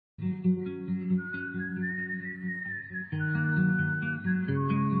There's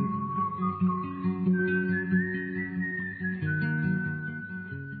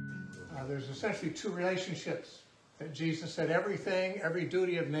essentially two relationships that Jesus said everything, every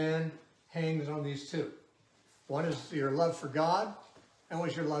duty of man hangs on these two. One is your love for God, and one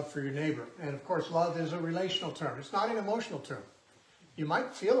is your love for your neighbor. And of course, love is a relational term. It's not an emotional term. You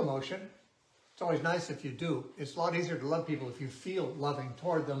might feel emotion. It's always nice if you do. It's a lot easier to love people if you feel loving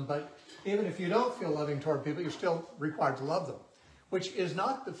toward them. But even if you don't feel loving toward people, you're still required to love them, which is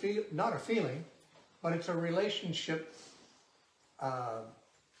not a feeling, but it's a relationship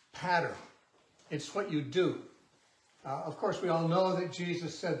pattern. It's what you do. Of course, we all know that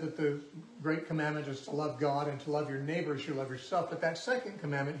Jesus said that the great commandment is to love God and to love your neighbor as you love yourself. But that second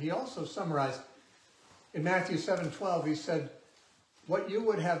commandment, he also summarized in Matthew 7:12. He said, what you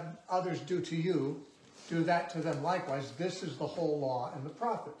would have others do to you, do that to them likewise. This is the whole law and the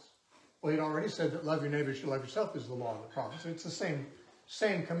prophets. Well, he'd already said that love your neighbor as you love yourself is the law and the prophets. It's the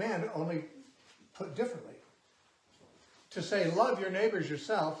same command, only put differently. To say love your neighbors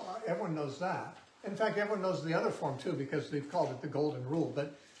yourself, everyone knows that. In fact, everyone knows the other form too, because they've called it the golden rule.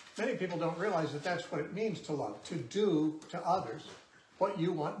 But many people don't realize that that's what it means to love, to do to others what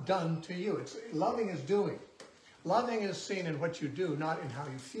you want done to you. Loving is doing. Loving is seen in what you do, not in how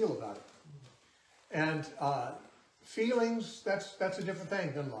you feel about it. And feelings, that's a different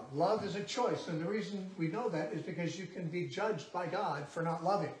thing than love. Love is a choice, and the reason we know that is because you can be judged by God for not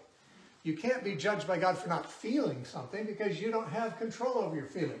loving. You can't be judged by God for not feeling something because you don't have control over your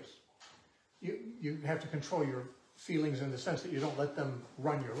feelings. You have to control your feelings in the sense that you don't let them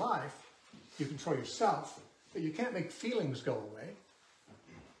run your life. You control yourself, but you can't make feelings go away.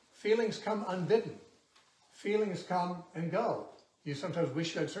 Feelings come unbidden. Feelings come and go. You sometimes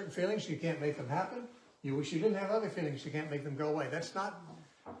wish you had certain feelings, you can't make them happen. You wish you didn't have other feelings, you can't make them go away.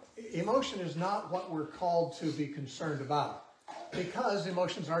 Emotion is not what we're called to be concerned about, because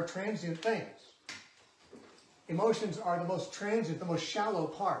emotions are transient things. Emotions are the most transient, the most shallow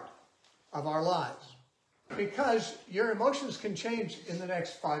part of our lives, because your emotions can change in the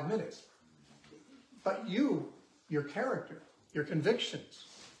next 5 minutes. But your character, your convictions,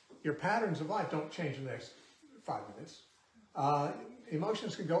 your patterns of life don't change in the next 5 minutes.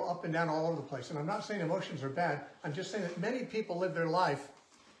 Emotions can go up and down all over the place. And I'm not saying emotions are bad. I'm just saying that many people live their life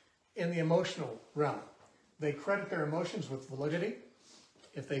in the emotional realm. They credit their emotions with validity.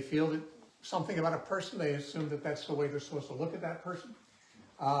 If they feel that something about a person, they assume that that's the way they're supposed to look at that person.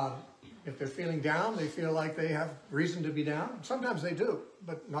 If they're feeling down, they feel like they have reason to be down. Sometimes they do,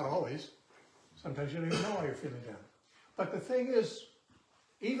 but not always. Sometimes you don't even know why you're feeling down. But the thing is,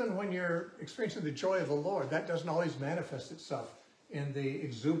 even when you're experiencing the joy of the Lord, that doesn't always manifest itself in the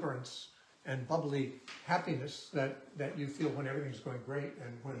exuberance and bubbly happiness that you feel when everything's going great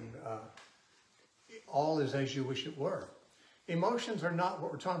and when all is as you wish it were. Emotions are not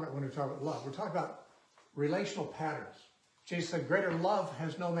what we're talking about when we're talking about love. We're talking about relational patterns. Jesus said, greater love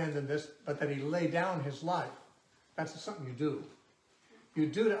has no man than this, but that he lay down his life. That's something you do. You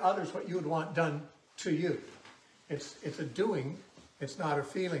do to others what you would want done to you. It's a doing. It's not a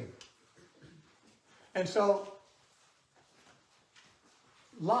feeling. And so,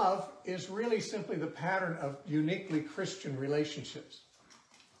 love is really simply the pattern of uniquely Christian relationships.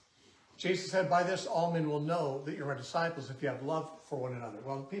 Jesus said, by this all men will know that you're my disciples if you have love for one another.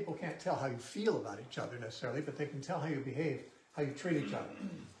 Well, people can't tell how you feel about each other necessarily, but they can tell how you behave, how you treat each other.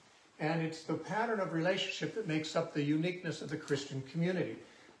 And it's the pattern of relationship that makes up the uniqueness of the Christian community.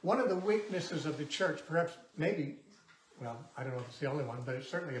 One of the weaknesses of the church, perhaps maybe, well, I don't know if it's the only one, but it's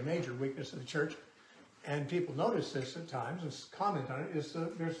certainly a major weakness of the church, and people notice this at times and comment on it, is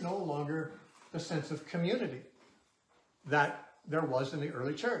there's no longer the sense of community that there was in the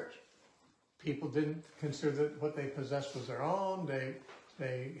early church. People didn't consider that what they possessed was their own.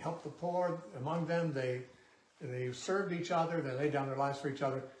 They helped the poor among them. They served each other. They laid down their lives for each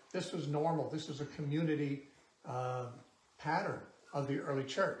other. This was normal. This was a community pattern of the early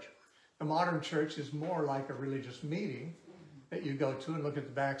church. The modern church is more like a religious meeting that you go to and look at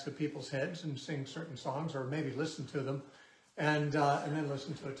the backs of people's heads and sing certain songs, or maybe listen to them, and then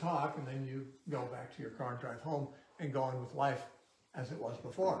listen to a talk, and then you go back to your car and drive home and go on with life as it was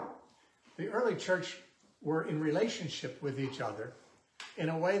before. The early church were in relationship with each other in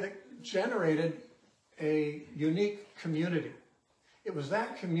a way that generated a unique community. It was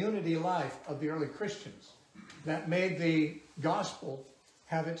that community life of the early Christians that made the gospel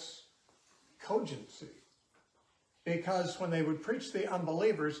have its cogency. Because when they would preach the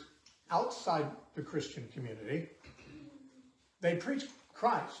unbelievers outside the Christian community, they preached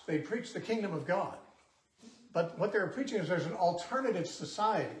Christ. They preached the kingdom of God. But what they were preaching is there's an alternative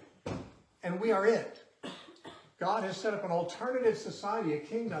society and we are it. God has set up an alternative society, a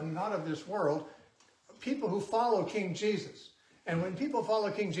kingdom not of this world, people who follow King Jesus. And when people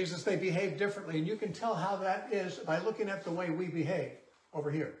follow King Jesus, they behave differently. And you can tell how that is by looking at the way we behave over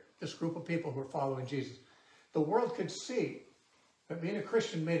here, this group of people who are following Jesus. The world could see that being a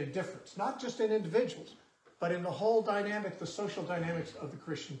Christian made a difference, not just in individuals, but in the whole dynamic, the social dynamics of the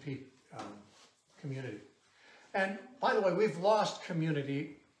Christian community. And by the way, we've lost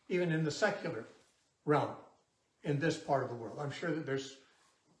community even in the secular realm in this part of the world. I'm sure that there's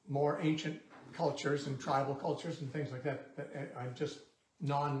more ancient cultures and tribal cultures and things like that are just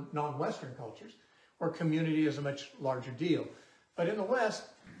non-Western cultures, where community is a much larger deal. But in the West,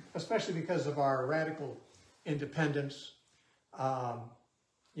 especially because of our radical independence,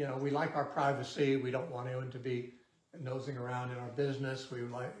 you know, we like our privacy. We don't want anyone to be nosing around in our business. We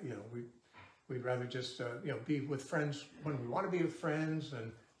like, you know, we'd rather just, you know, be with friends when we want to be with friends,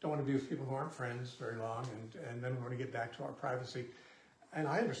 and don't want to be with people who aren't friends very long, and then we want to get back to our privacy. And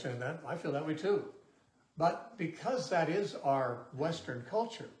I understand that. I feel that way too. But because that is our Western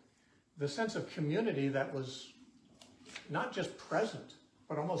culture, the sense of community that was not just present,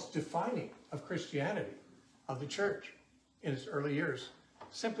 but almost defining of Christianity, of the church in its early years,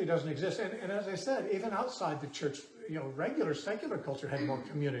 simply doesn't exist. And as I said, even outside the church, you know, regular secular culture had more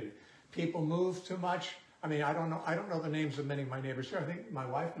community. People moved too much. I mean, I don't know the names of many of my neighbors here. I think my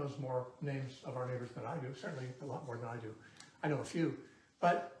wife knows more names of our neighbors than I do, certainly a lot more than I do. I know a few.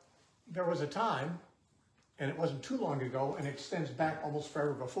 But there was a time, and it wasn't too long ago, and it extends back almost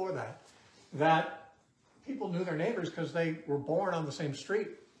forever before that, that people knew their neighbors because they were born on the same street.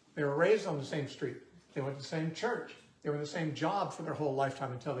 They were raised on the same street. They went to the same church. They were in the same job for their whole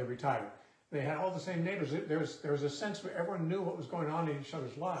lifetime until they retired. They had all the same neighbors. There was a sense where everyone knew what was going on in each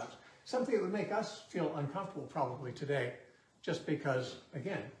other's lives. Something that would make us feel uncomfortable probably today, just because,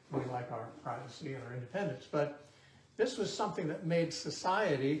 again, we like our privacy and our independence. But this was something that made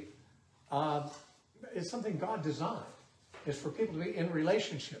society, it's something God designed. It's for people to be in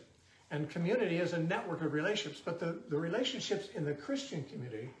relationship. And community is a network of relationships. But the relationships in the Christian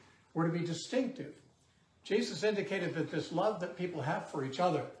community were to be distinctive. Jesus indicated that this love that people have for each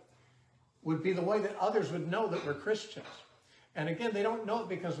other would be the way that others would know that we're Christians. And again, they don't know it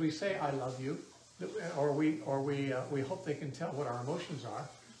because we say, I love you, or we hope they can tell what our emotions are,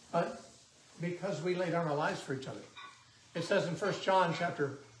 but because we lay down our lives for each other. It says in 1 John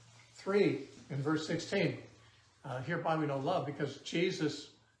chapter 3 in verse 16, hereby we know love because Jesus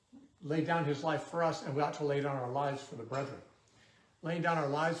laid down his life for us, and we ought to lay down our lives for the brethren. Laying down our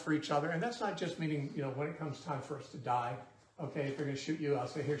lives for each other, and that's not just meaning, you know, when it comes time for us to die, okay, if they're going to shoot you, I'll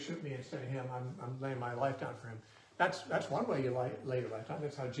say, here, shoot me instead of him. I'm laying my life down for him. That's one way you lay your life down.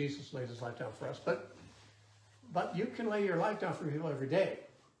 That's how Jesus lays his life down for us. But you can lay your life down for people every day,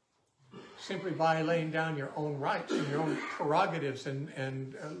 simply by laying down your own rights and your own prerogatives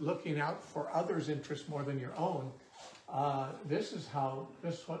and looking out for others' interests more than your own. This is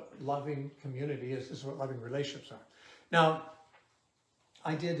what loving community is. This is what loving relationships are. Now,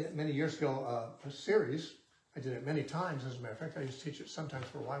 I did many years ago a series. I did it many times, as a matter of fact. I used to teach it sometimes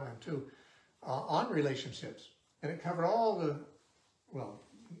for YWAM too, on relationships. And it covered all the, well,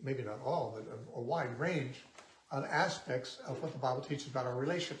 maybe not all, but a wide range of aspects of what the Bible teaches about our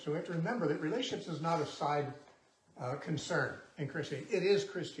relationships. So we have to remember that relationships is not a side concern in Christianity. It is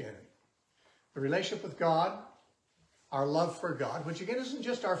Christianity. The relationship with God, our love for God, which again isn't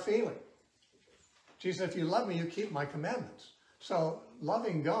just our feeling. Jesus said, if you love me, you keep my commandments. So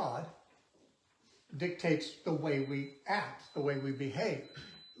loving God dictates the way we act, the way we behave.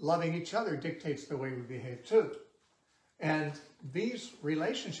 Loving each other dictates the way we behave too. And these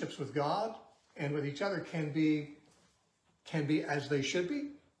relationships with God and with each other can be as they should be,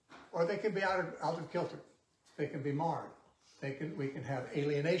 or they can be out of kilter. They can be marred. We can have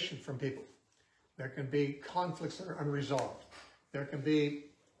alienation from people. There can be conflicts that are unresolved. There can be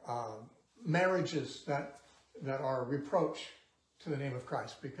marriages that are a reproach to the name of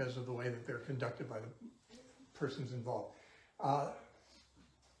Christ because of the way that they're conducted by the persons involved.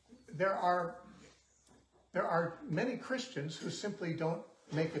 There are many Christians who simply don't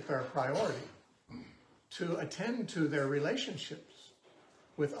make it their priority to attend to their relationships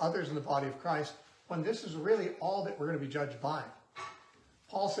with others in the body of Christ when this is really all that we're going to be judged by.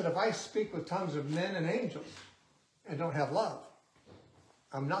 Paul said, if I speak with tongues of men and angels and don't have love,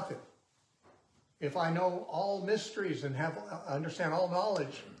 I'm nothing. If I know all mysteries and understand all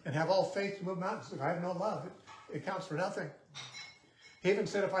knowledge and have all faith to move mountains, if I have no love, it counts for nothing. He even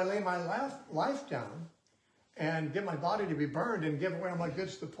said, if I lay my life down and give my body to be burned and give away all my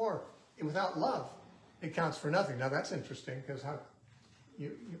goods to the poor, without love, it counts for nothing. Now that's interesting because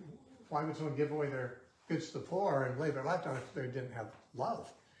Why would someone give away their goods to the poor and lay their life down if they didn't have love?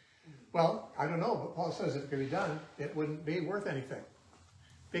 Well, I don't know, but Paul says if it could be done, it wouldn't be worth anything.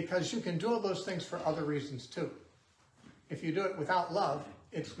 Because you can do all those things for other reasons too. If you do it without love,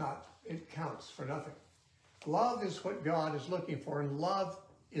 it counts for nothing. Love is what God is looking for, and love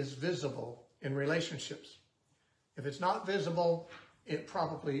is visible in relationships. If it's not visible, it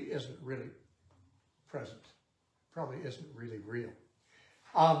probably isn't really present. Probably isn't really real.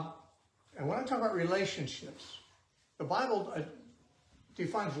 And when I talk about relationships, the Bible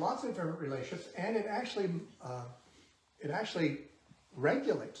defines lots of different relationships, and it actually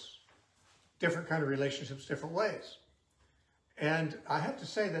regulates different kind of relationships different ways. And I have to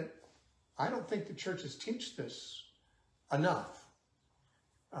say that I don't think the churches teach this enough,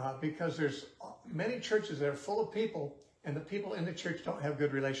 because there's many churches that are full of people, and the people in the church don't have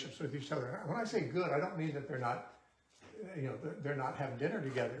good relationships with each other. When I say good, I don't mean that they're not, they're not having dinner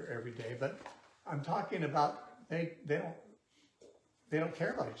together every day, but I'm talking about they don't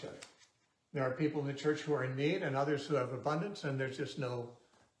care about each other. There are people in the church who are in need and others who have abundance, and there's just no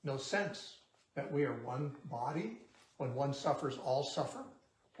sense that we are one body. When one suffers, all suffer.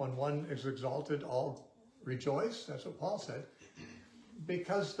 When one is exalted, all rejoice. That's what Paul said.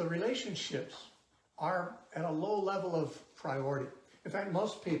 Because the relationships are at a low level of priority. In fact,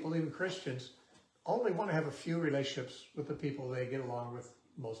 most people, even Christians, only want to have a few relationships with the people they get along with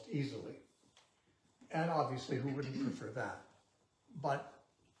most easily. And obviously, who wouldn't prefer that? But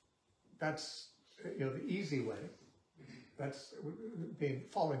that's, the easy way. That's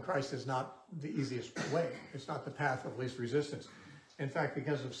following Christ is not the easiest way. It's not the path of least resistance. In fact,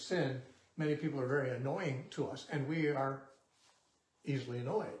 because of sin, many people are very annoying to us, and we are easily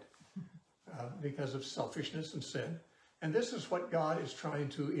annoyed because of selfishness and sin. And this is what God is trying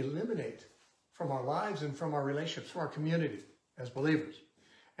to eliminate from our lives and from our relationships, from our community as believers.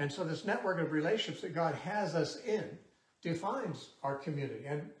 And so this network of relationships that God has us in defines our community.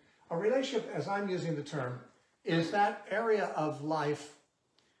 And a relationship, as I'm using the term, is that area of life.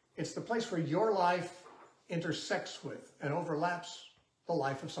 It's the place where your life intersects with and overlaps the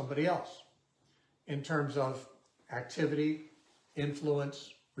life of somebody else in terms of activity,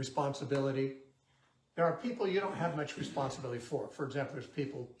 influence, responsibility. There are people you don't have much responsibility for. For example, there's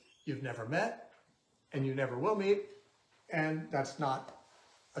people you've never met and you never will meet, and that's not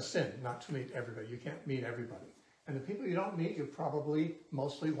a sin, not to meet everybody. You can't meet everybody. And the people you don't meet, you probably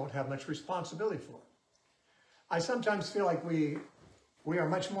mostly won't have much responsibility for. I sometimes feel like we are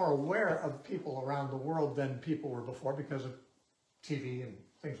much more aware of people around the world than people were before because of TV and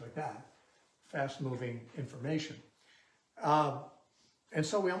things like that, fast-moving information. And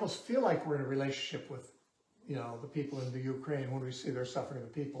so we almost feel like we're in a relationship with, the people in the Ukraine when we see their suffering, the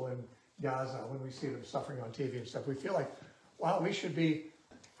people in Gaza, when we see them suffering on TV and stuff. We feel like, wow,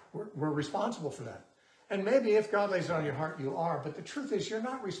 we're responsible for that. And maybe if God lays it on your heart, you are. But the truth is, you're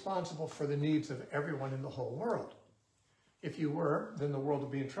not responsible for the needs of everyone in the whole world. If you were, then the world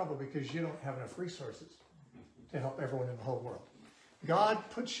would be in trouble because you don't have enough resources to help everyone in the whole world. God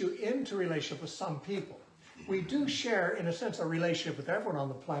puts you into relationship with some people. We do share, in a sense, a relationship with everyone on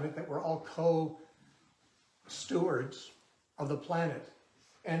the planet, that we're all co-stewards of the planet.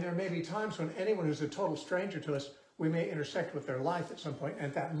 And there may be times when anyone who's a total stranger to us, we may intersect with their life at some point.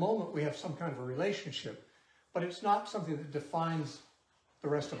 At that moment, we have some kind of a relationship. But it's not something that defines the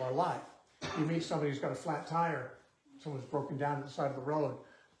rest of our life. You meet somebody who's got a flat tire, someone's broken down at the side of the road,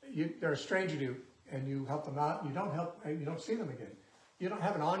 they're a stranger to you, and you help them out, you don't see them again. You don't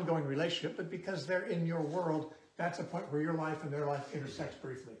have an ongoing relationship, but because they're in your world, that's a point where your life and their life intersects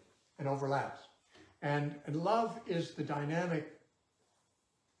briefly and overlaps. And love is the dynamic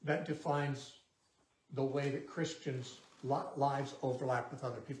that defines the way that Christians' lives overlap with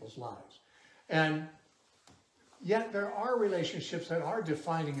other people's lives. And yet there are relationships that are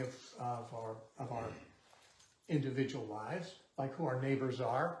defining of our individual lives, like who our neighbors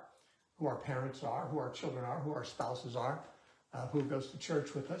are, who our parents are, who our children are, who our spouses are, who goes to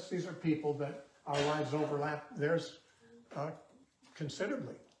church with us. These are people that our lives overlap theirs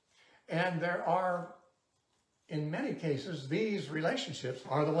considerably. And there are, in many cases, these relationships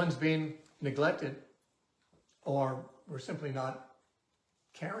are the ones being neglected, or we're simply not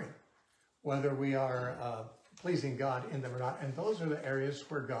caring whether we are pleasing God in them or not. And those are the areas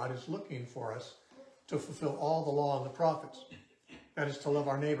where God is looking for us to fulfill all the law and the prophets. That is to love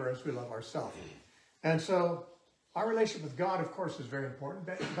our neighbor as we love ourselves. And so our relationship with God, of course, is very important,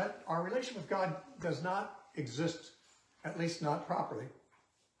 but our relationship with God does not exist, at least not properly,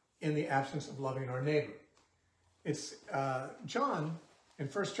 in the absence of loving our neighbor. It's John, in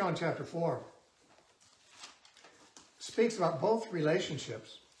 1 John chapter 4, speaks about both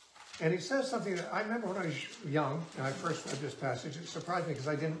relationships. And he says something that I remember when I was young, and I first read this passage, it surprised me because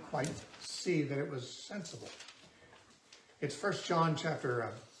I didn't quite see that it was sensible. It's 1 John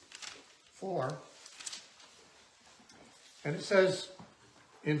chapter 4, and it says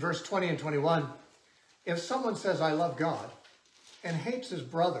in verse 20 and 21, if someone says, I love God, and hates his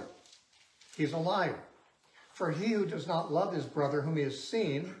brother, he's a liar. For he who does not love his brother whom he has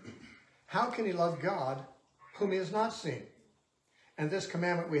seen, how can he love God whom he has not seen? And this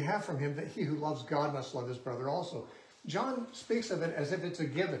commandment we have from him, that he who loves God must love his brother also. John speaks of it as if it's a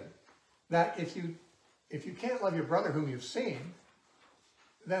given, that if you can't love your brother whom you've seen,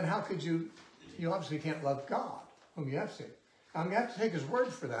 then how could you obviously can't love God whom you have seen. Now, you have to take his word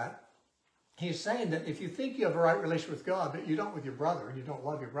for that. He's saying that if you think you have a right relationship with God, but you don't with your brother, and you don't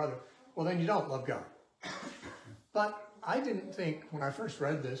love your brother, well, then you don't love God. But I didn't think, when I first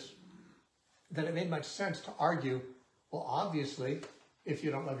read this, that it made much sense to argue, well, obviously, if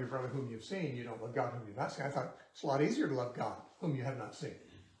you don't love your brother whom you've seen, you don't love God whom you've not seen. I thought it's a lot easier to love God whom you have not seen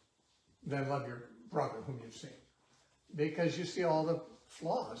than love your brother whom you've seen. Because you see all the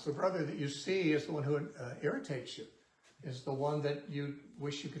flaws. The brother that you see is the one who irritates you, is the one that you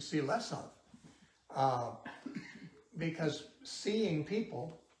wish you could see less of. Because seeing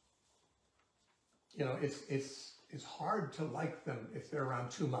people, you know, it's hard to like them if they're around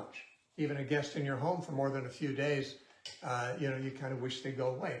too much. Even a guest in your home for more than a few days, you know, you kind of wish they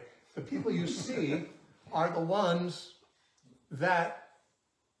go away. The people you see are the ones that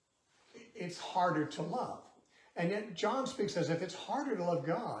it's harder to love. And yet John speaks as if it's harder to love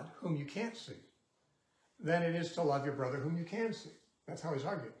God, whom you can't see, than it is to love your brother whom you can see. That's how he's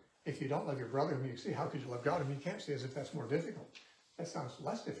arguing. If you don't love your brother whom you see, how could you love God whom you can't see? As if that's more difficult. That sounds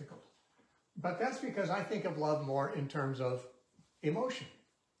less difficult. But that's because I think of love more in terms of emotion.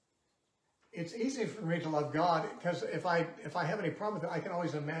 It's easy for me to love God because if I have any problem with it, I can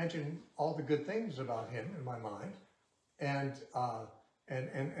always imagine all the good things about him in my mind, and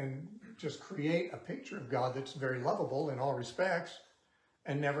just create a picture of God that's very lovable in all respects,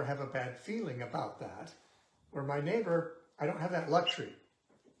 and never have a bad feeling about that. Where my neighbor, I don't have that luxury.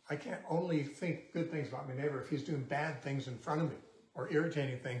 I can't only think good things about my neighbor if he's doing bad things in front of me or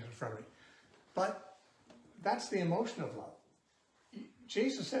irritating things in front of me. But that's the emotion of love.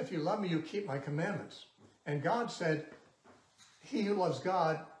 Jesus said, if you love me, you keep my commandments. And God said, he who loves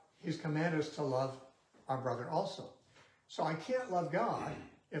God, he's commanded us to love our brother also. So I can't love God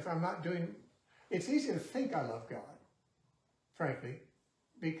if I'm not doing... It's easy to think I love God, frankly,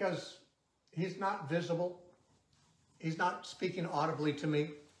 because he's not visible. He's not speaking audibly to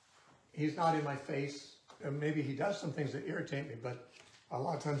me. He's not in my face. And maybe he does some things that irritate me, but a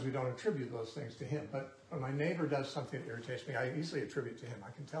lot of times we don't attribute those things to him. But when my neighbor does something that irritates me, I easily attribute to him.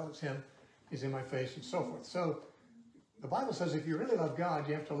 I can tell it's him. He's in my face and so forth. So the Bible says if you really love God,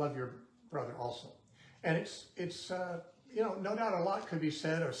 you have to love your brother also. And it's you know, no doubt a lot could be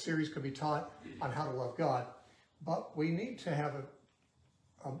said, or a series could be taught on how to love God. But we need to have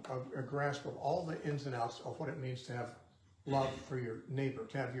a grasp of all the ins and outs of what it means to have love for your neighbor,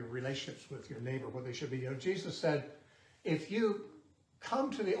 to have your relationships with your neighbor, what they should be. You know, Jesus said, if you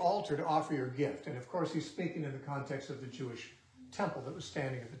come to the altar to offer your gift, and of course he's speaking in the context of the Jewish temple that was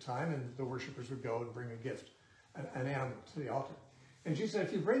standing at the time, and the worshipers would go and bring a gift, an animal to the altar. And Jesus said,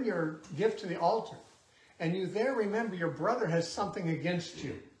 if you bring your gift to the altar, and you there remember your brother has something against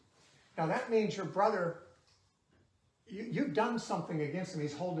you. Now that means your brother, you've done something against him,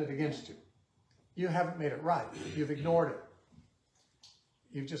 he's holding it against you. You haven't made it right. You've ignored it.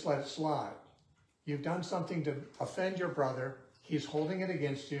 You've just let it slide. You've done something to offend your brother. He's holding it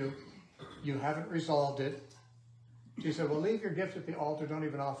against you. You haven't resolved it. She said, well, leave your gift at the altar. Don't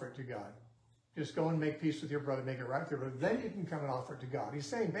even offer it to God. Just go and make peace with your brother, make it right with your brother. Then you can come and offer it to God. He's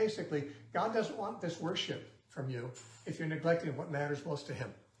saying basically, God doesn't want this worship from you if you're neglecting what matters most to him.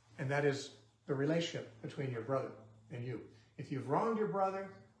 And that is the relationship between your brother and you. If you've wronged your brother,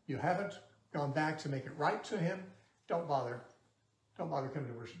 you haven't gone back to make it right to him, don't bother coming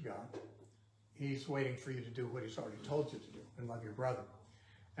to worship God. He's waiting for you to do what he's already told you to do and love your brother.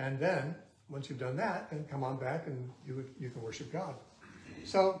 And then, once you've done that, then come on back and you can worship God.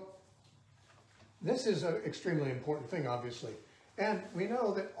 So, this is an extremely important thing, obviously. And we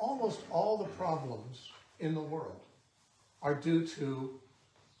know that almost all the problems in the world are due to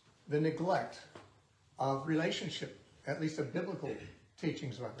the neglect of relationship, at least of biblical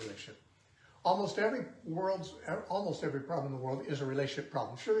teachings about relationship. Almost every problem in the world is a relationship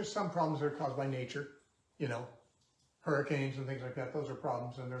problem. Sure, there's some problems that are caused by nature, you know, hurricanes and things like that. Those are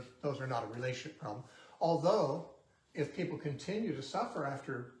problems, and those are not a relationship problem. Although, if people continue to suffer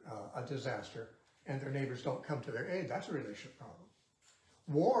after a disaster and their neighbors don't come to their aid, that's a relationship problem.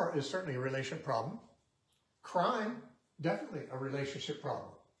 War is certainly a relationship problem. Crime, definitely a relationship problem.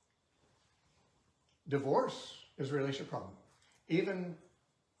 Divorce is a relationship problem. Even,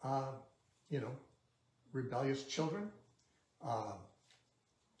 rebellious children,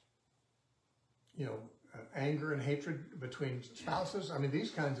 anger and hatred between spouses. I mean,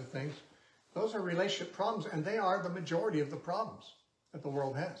 these kinds of things, those are relationship problems, and they are the majority of the problems that the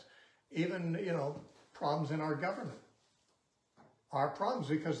world has. Even, problems in our government are problems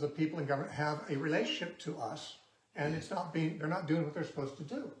because the people in government have a relationship to us, and they're not doing what they're supposed to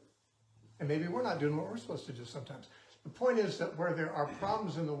do. And maybe we're not doing what we're supposed to do sometimes. The point is that where there are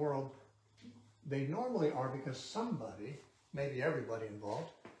problems in the world, they normally are because somebody, maybe everybody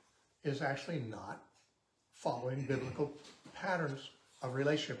involved, is actually not following biblical patterns of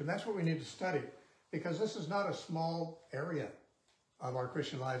relationship. And that's what we need to study, because this is not a small area of our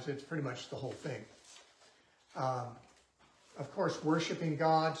Christian lives. It's pretty much the whole thing. Of course, worshiping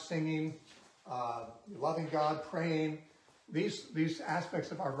God, singing, loving God, praying, these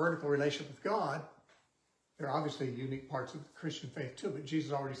aspects of our vertical relationship with God, they're obviously unique parts of the Christian faith too, but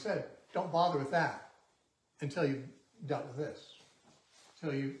Jesus already said, don't bother with that until you've dealt with this.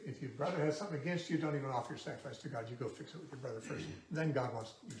 If your brother has something against you, don't even offer your sacrifice to God. You go fix it with your brother first. Then God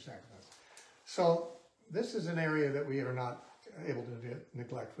wants your sacrifice. So this is an area that we are not able to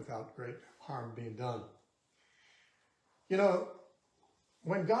neglect without great harm being done.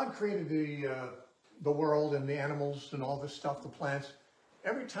 When God created the world and the animals and all this stuff, the plants,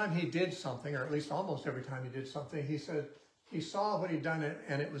 every time he did something, or at least almost every time he did something, he said he saw what he'd done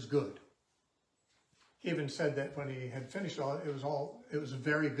and it was good. He even said that when he had finished it was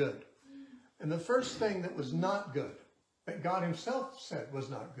very good. And the first thing that was not good, that God himself said was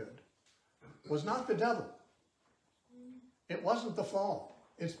not good, was not the devil. It wasn't the fall.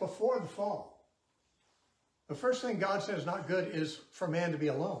 It's before the fall. The first thing God said is not good is for man to be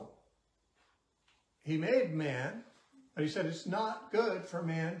alone. He made man, but he said it's not good for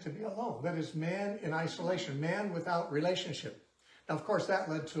man to be alone. That is, man in isolation, man without relationship. Now, of course, that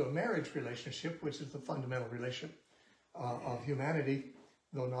led to a marriage relationship, which is the fundamental relationship of humanity.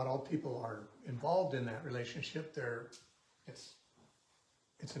 Though not all people are involved in that relationship, it's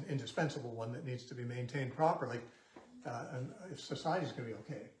an indispensable one that needs to be maintained properly, and if society's going to be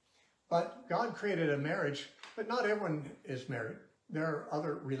okay. But God created a marriage, but not everyone is married. There are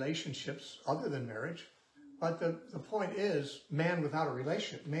other relationships other than marriage. But the point is, man without a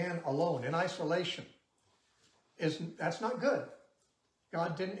relationship, man alone, in isolation, that's not good.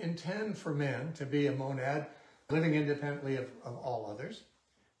 God didn't intend for man to be a monad, living independently of all others,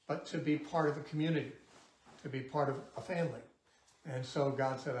 but to be part of a community, to be part of a family. And so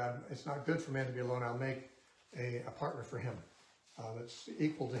God said, it's not good for man to be alone. I'll make a partner for him that's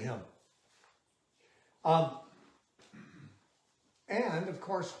equal to him. And, of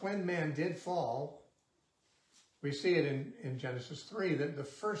course, when man did fall, we see it in Genesis 3 that the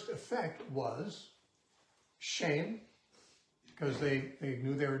first effect was shame, because they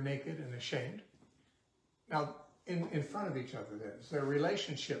knew they were naked and ashamed. Now, in front of each other, their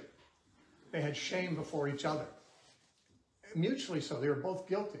relationship, they had shame before each other. Mutually so, they were both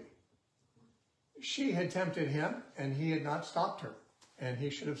guilty. She had tempted him, and he had not stopped her. And he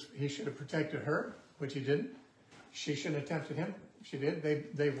should have protected her, which he didn't. She shouldn't have tempted him. She did.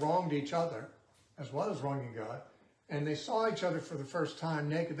 They wronged each other, as well as wronging God. And they saw each other for the first time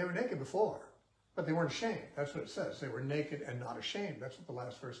naked. They were naked before, but they weren't ashamed. That's what it says. They were naked and not ashamed. That's what the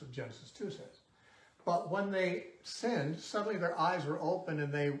last verse of Genesis 2 says. But when they sinned, suddenly their eyes were open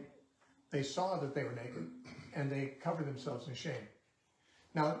and they saw that they were naked, and they covered themselves in shame.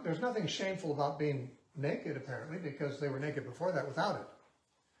 Now, there's nothing shameful about being naked, apparently, because they were naked before that without it.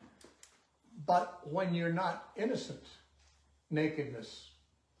 But when you're not innocent, nakedness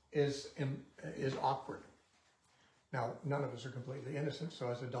is awkward. Now, none of us are completely innocent, so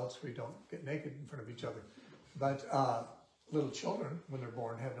as adults we don't get naked in front of each other. But little children, when they're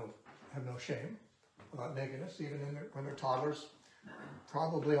born, have no shame about nakedness, even when they're toddlers,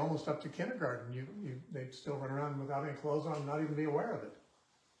 probably almost up to kindergarten. They'd still run around without any clothes on and not even be aware of it.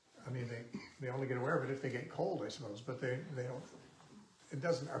 I mean, they only get aware of it if they get cold, I suppose, but they don't. It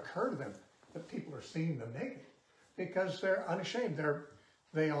doesn't occur to them that people are seeing them naked because they're unashamed.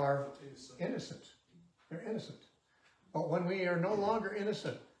 They are innocent. They're innocent. But when we are no longer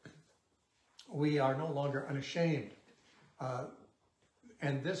innocent, we are no longer unashamed.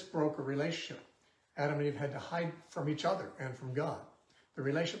 And this broke a relationship. Adam and Eve had to hide from each other and from God. The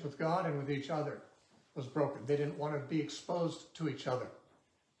relationship with God and with each other was broken. They didn't want to be exposed to each other.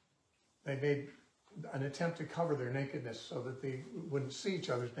 They made an attempt to cover their nakedness so that they wouldn't see each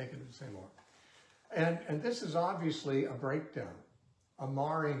other's nakedness anymore. And this is obviously a breakdown a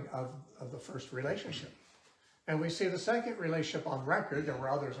marring of the first relationship. And we see the second relationship on record. There were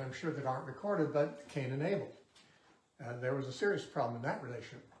others, I'm sure, that aren't recorded, but Cain and Abel. There was a serious problem in that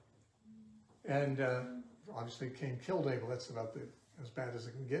relationship. And obviously Cain killed Abel. That's about as bad as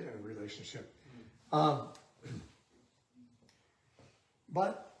it can get in a relationship.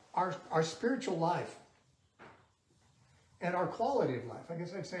 But our spiritual life and our quality of life, I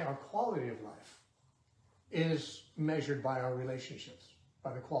guess I'd say our quality of life is measured by our relationships,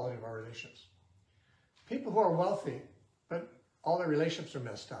 by the quality of our relationships. People who are wealthy, but all their relationships are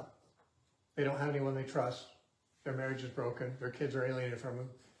messed up. They don't have anyone they trust. Their marriage is broken. Their kids are alienated from them.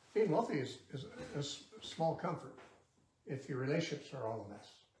 Being wealthy is a small comfort if your relationships are all a mess.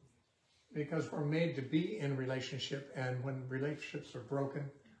 Because we're made to be in relationship, and when relationships are broken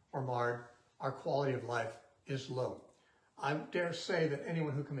or marred, our quality of life is low. I dare say that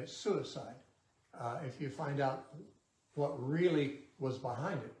anyone who commits suicide, if you find out what really was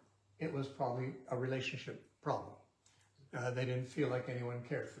behind it, it was probably a relationship problem. They didn't feel like anyone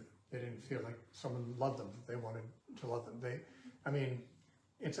cared for them. They didn't feel like someone loved them. They wanted to love them.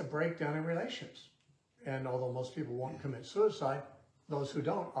 It's a breakdown in relationships. And although most people won't commit suicide, those who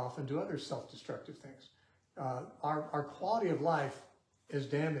don't often do other self-destructive things. Our quality of life is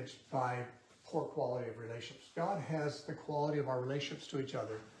damaged by poor quality of relationships. God has the quality of our relationships to each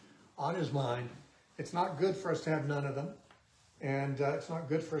other on his mind. It's not good for us to have none of them. And it's not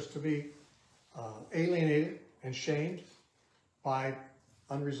good for us to be alienated and shamed by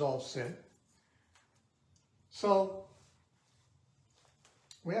unresolved sin. So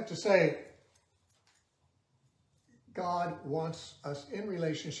we have to say, God wants us in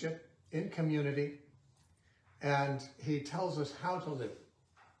relationship, in community, and he tells us how to live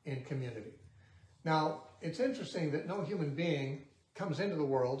in community. Now, it's interesting that no human being comes into the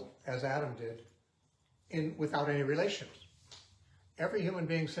world, as Adam did, without any relations. Every human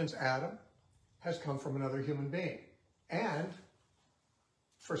being since Adam has come from another human being, and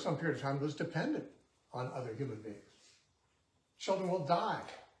for some period of time was dependent on other human beings. Children will die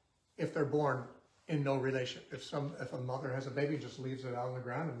if they're born in no relation. If a mother has a baby, just leaves it out on the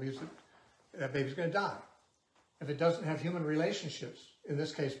ground and leaves it, that baby's going to die. If it doesn't have human relationships, in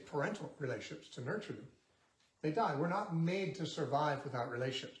this case parental relationships to nurture them, they die. We're not made to survive without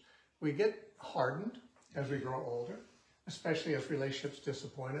relationships. We get hardened as we grow older, especially as relationships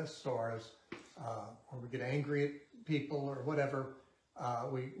disappoint us, or we get angry at people or whatever.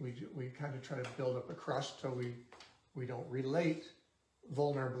 We kind of try to build up a crust so we don't relate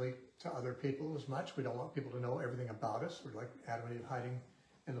vulnerably to other people as much. We don't want people to know everything about us. We're like Adam and Eve hiding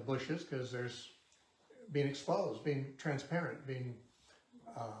in the bushes, because there's being exposed, being transparent, being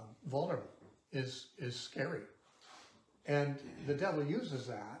vulnerable is scary. And the devil uses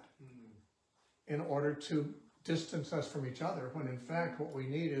that in order to distance us from each other, when in fact what we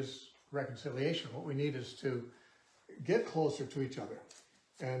need is reconciliation. What we need is to get closer to each other.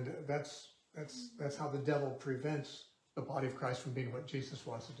 And that's how the devil prevents the body of Christ from being what Jesus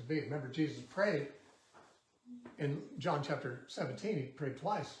wants it to be. Remember, Jesus prayed in John chapter 17, he prayed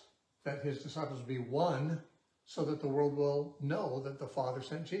twice that his disciples would be one, so that the world will know that the Father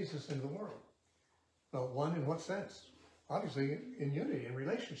sent Jesus into the world. Well, one in what sense? Obviously in unity, in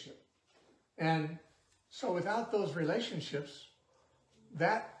relationship. And so without those relationships,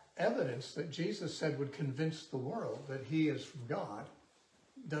 that evidence that Jesus said would convince the world that he is from God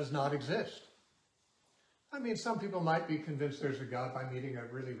does not exist. I mean, some people might be convinced there's a God by meeting a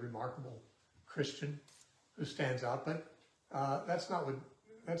really remarkable Christian who stands out, but that's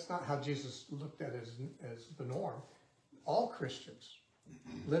not how Jesus looked at it as the norm. All Christians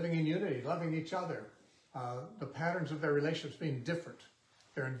living in unity, loving each other, the patterns of their relationships being different.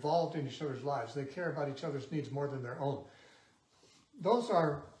 They're involved in each other's lives. They care about each other's needs more than their own. Those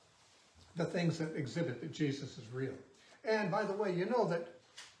are the things that exhibit that Jesus is real. And by the way, you know that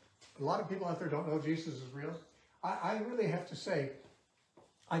a lot of people out there don't know Jesus is real. I really have to say,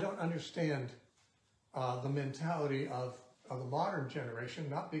 I don't understand the mentality of the modern generation,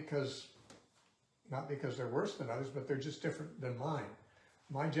 not because they're worse than others, but they're just different than mine.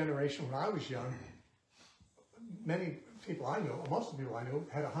 My generation, when I was young, many people I knew, most of the people I knew,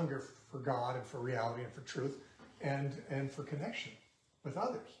 had a hunger for God and for reality and for truth and for connection with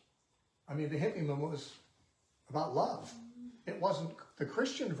others. I mean, the hippie movement was about love. It wasn't the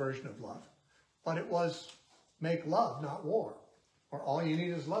Christian version of love, but it was make love, not war. Or all you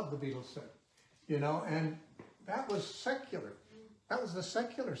need is love, the Beatles said. You know, and that was secular. That was the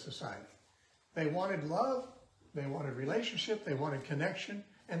secular society. They wanted love, they wanted relationship, they wanted connection,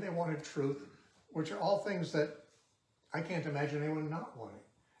 and they wanted truth, which are all things that I can't imagine anyone not wanting.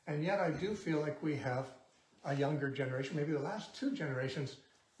 And yet I do feel like we have a younger generation, maybe the last 2 generations,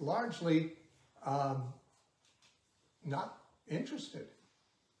 largely not interested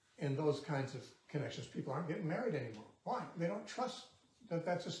in those kinds of connections. People aren't getting married anymore. Why? They don't trust that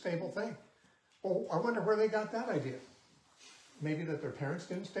that's a stable thing. Well, I wonder where they got that idea. Maybe that their parents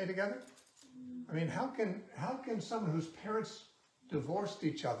didn't stay together? I mean, how can someone whose parents divorced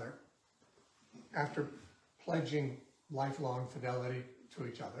each other after pledging lifelong fidelity to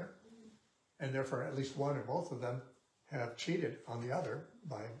each other, and therefore at least one or both of them have cheated on the other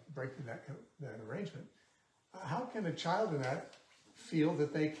by breaking that arrangement, how can a child in that feel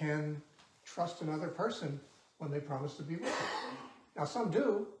that they can trust another person when they promise to be with them? Now, some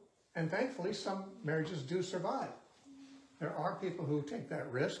do, and thankfully some marriages do survive. There are people who take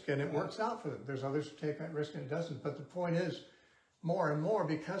that risk and it works out for them. There's others who take that risk and it doesn't. But the point is, more and more,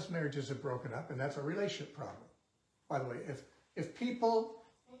 because marriages have broken up, and that's a relationship problem. By the way, if people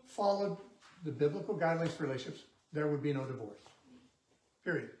followed the biblical guidelines for relationships, there would be no divorce.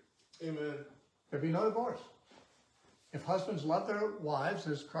 Period. Amen. There'd be no divorce. If husbands love their wives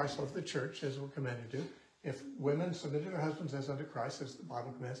as Christ loved the church, as we're commanded to, if women submit to their husbands as unto Christ, as the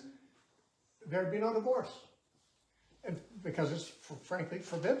Bible commands, there'd be no divorce. And because it's frankly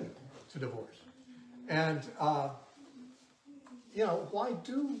forbidden to divorce. And you know, why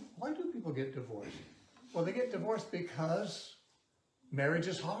do people get divorced? Well, they get divorced because marriage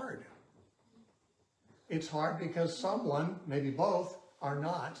is hard. It's hard because someone, maybe both, are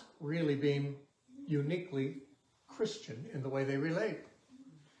not really being uniquely Christian in the way they relate.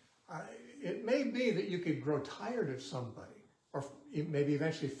 It may be that you could grow tired of somebody, or maybe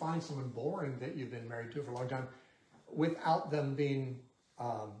eventually find someone boring that you've been married to for a long time, without them being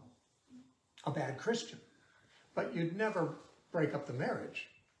a bad Christian. But you'd never break up the marriage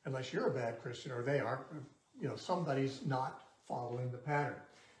unless you're a bad Christian or they are. You know, somebody's not following the pattern.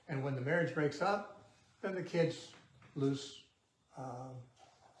 And when the marriage breaks up, then the kids lose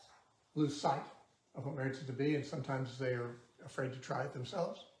sight of what marriage is to be, and sometimes they are afraid to try it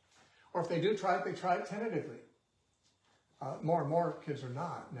themselves. Or if they do try it, they try it tentatively. More and more kids are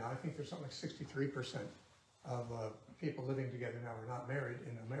not. Now, I think there's something like 63% of people living together now are not married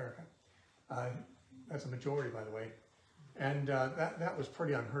in America. That's a majority, by the way. And that was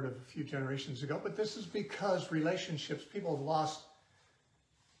pretty unheard of a few generations ago. But this is because relationships, people have lost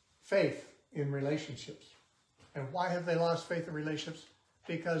faith in relationships. And why have they lost faith in relationships?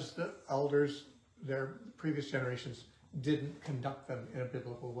 Because the elders, their previous generations, didn't conduct them in a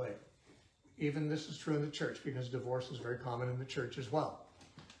biblical way. Even this is true in the church, because divorce is very common in the church as well.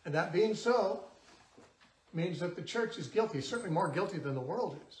 And that being so, means that the church is guilty, certainly more guilty than the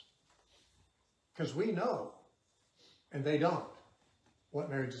world is. Because we know, and they don't, what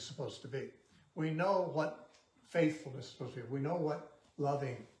marriage is supposed to be. We know what faithfulness is supposed to be. We know what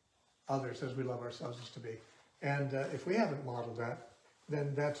loving others as we love ourselves is to be. And if we haven't modeled that,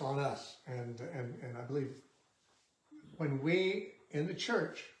 then that's on us. And I believe when we in the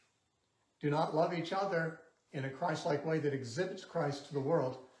church do not love each other in a Christ-like way that exhibits Christ to the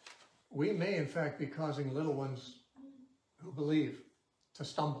world, we may in fact be causing little ones who believe to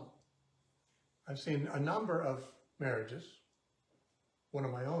stumble. I've seen a number of marriages, one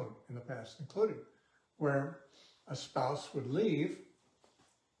of my own in the past included, where a spouse would leave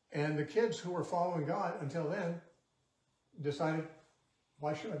and the kids who were following God until then decided,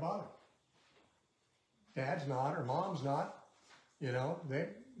 why should I bother? Dad's not, or mom's not. You know,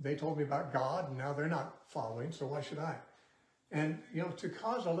 they told me about God and now they're not following, so why should I? And, you know, to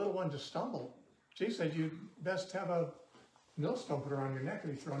cause a little one to stumble, Jesus said you'd best have a millstone put around your neck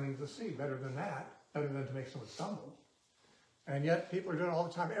and be thrown into the sea. Better than that, better than to make someone stumble. And yet people are doing it all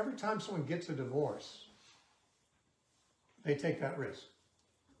the time. Every time someone gets a divorce, they take that risk.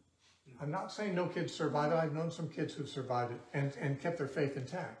 I'm not saying no kids survive it. I've known some kids who've survived it and kept their faith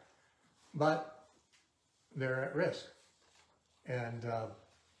intact. But they're at risk. And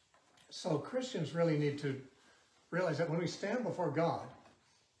so Christians really need to realize that when we stand before God,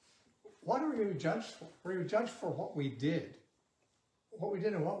 what are we going to be judged for? We're going to be judged for what we did. What we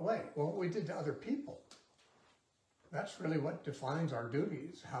did in what way? Well, what we did to other people. That's really what defines our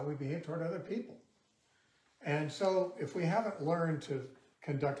duties, how we behave toward other people. And so if we haven't learned to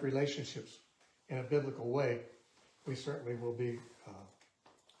conduct relationships in a biblical way, we certainly will be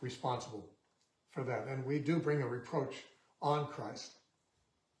responsible for that. And we do bring a reproach on Christ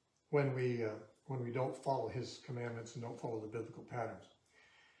when we don't follow his commandments and don't follow the biblical patterns.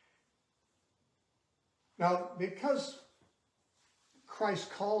 Now, because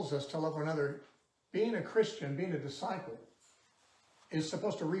Christ calls us to love one another, being a Christian, being a disciple, is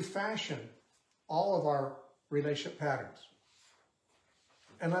supposed to refashion all of our relationship patterns.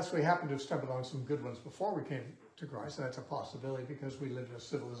 unless we happen to have stumbled on some good ones before we came to Christ, and that's a possibility because we live in a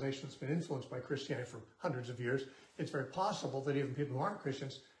civilization that's been influenced by Christianity for hundreds of years. It's very possible that even people who aren't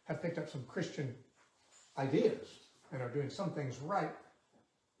Christians have picked up some Christian ideas and are doing some things right,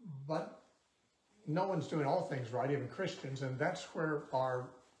 but no one's doing all things right, even Christians, and that's where our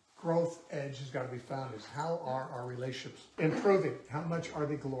growth edge has got to be found, is how are our relationships improving? How much are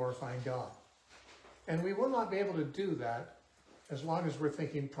they glorifying God? And we will not be able to do that as long as we're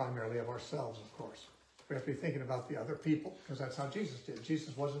thinking primarily of ourselves, of course. We have to be thinking about the other people, because that's how Jesus did.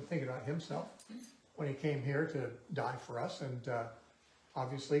 Jesus wasn't thinking about himself when he came here to die for us, and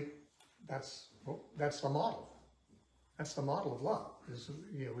obviously that's the model. That's the model of love.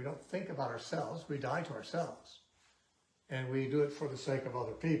 We don't think about ourselves, we die to ourselves. And we do it for the sake of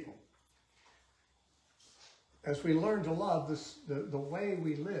other people. As we learn to love, the way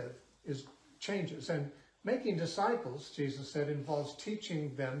we live changes. And making disciples, Jesus said, involves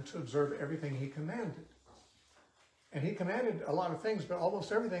teaching them to observe everything he commanded. And he commanded a lot of things, but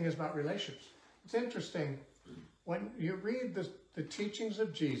almost everything is about relationships. It's interesting, when you read the teachings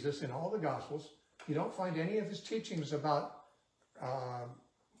of Jesus in all the Gospels, you don't find any of his teachings about,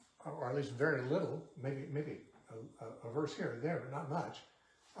 or at least very little, maybe a verse here or there, but not much,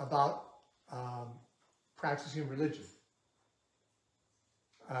 about practicing religion.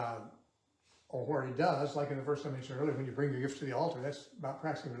 Or where he does, like in the verse I mentioned earlier, when you bring your gifts to the altar, that's about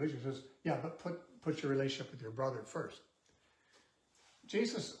practicing religion. He says, yeah, but put your relationship with your brother first.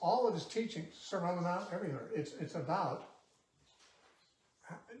 Jesus, all of his teachings, Sermon on the Mount, everywhere, it's about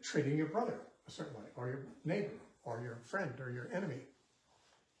treating your brother a certain way, or your neighbor, or your friend, or your enemy.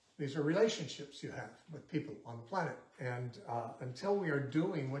 These are relationships you have with people on the planet. And until we are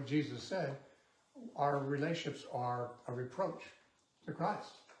doing what Jesus said, our relationships are a reproach to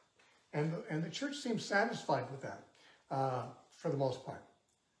Christ. And the church seems satisfied with that for the most part.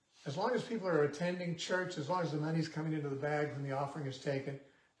 As long as people are attending church, as long as the money's coming into the bag when the offering is taken,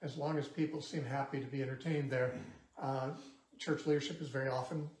 as long as people seem happy to be entertained there, church leadership is very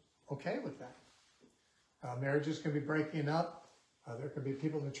often okay with that. Marriages can be breaking up. There can be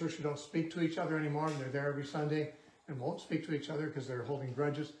people in the church who don't speak to each other anymore, and they're there every Sunday and won't speak to each other because they're holding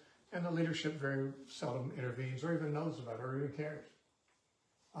grudges, and the leadership very seldom intervenes or even knows about it or even cares.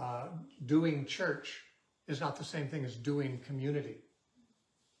 Doing church is not the same thing as doing community.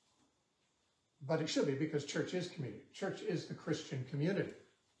 But it should be, because church is community. Church is the Christian community.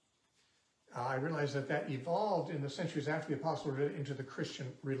 I realize that evolved in the centuries after the apostles were into the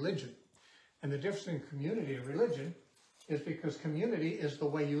Christian religion. And the difference in community and religion is because community is the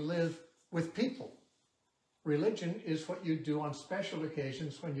way you live with people. Religion is what you do on special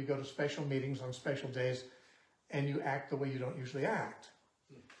occasions, when you go to special meetings on special days and you act the way you don't usually act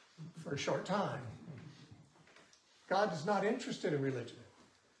for a short time. God is not interested in religion,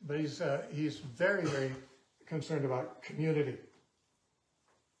 but he's very, very concerned about community.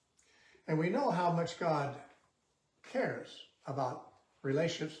 And we know how much God cares about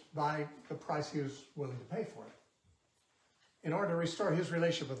relationships by the price he was willing to pay for it. In order to restore his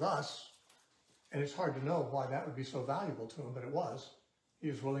relationship with us, and it's hard to know why that would be so valuable to him, but it was, he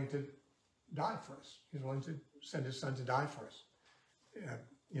was willing to die for us. He was willing to send his son to die for us.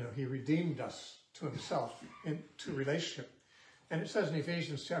 He redeemed us to himself into relationship. And it says in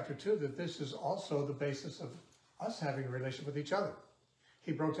Ephesians chapter 2 that this is also the basis of us having a relationship with each other.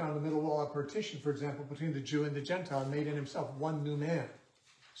 He broke down the middle wall of partition, for example, between the Jew and the Gentile, and made in himself one new man,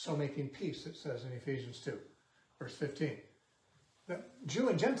 so making peace, it says in Ephesians 2, verse 15. The Jew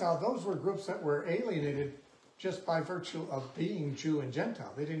and Gentile, those were groups that were alienated just by virtue of being Jew and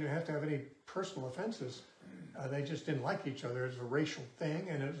Gentile. They didn't have to have any personal offenses. They just didn't like each other. It was a racial thing,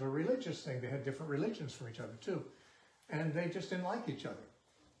 and it was a religious thing. They had different religions from each other, too. And they just didn't like each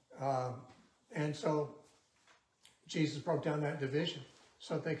other. And so Jesus broke down that division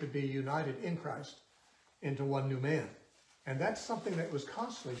so that they could be united in Christ into one new man. And that's something that was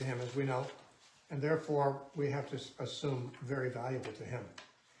costly to him, as we know, and therefore we have to assume very valuable to him.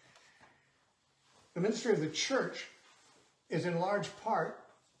 The ministry of the church is in large part,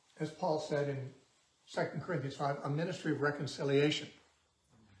 as Paul said in 2 Corinthians 5, a ministry of reconciliation.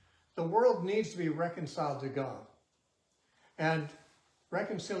 The world needs to be reconciled to God. And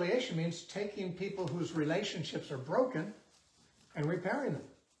reconciliation means taking people whose relationships are broken and repairing them.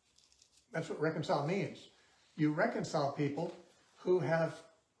 That's what reconcile means. You reconcile people who have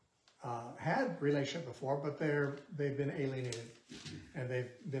had relationship before, but they've been alienated and they've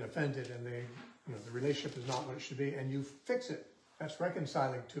been offended, and the relationship is not what it should be, and you fix it. That's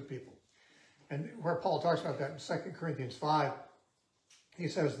reconciling two people. And where Paul talks about that in 2 Corinthians 5, he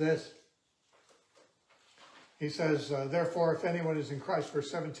says this. He says, therefore, if anyone is in Christ,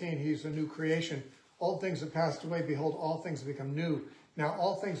 verse 17, he's a new creation. Old things have passed away. Behold, all things have become new. Now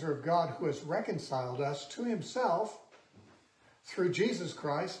all things are of God, who has reconciled us to himself through Jesus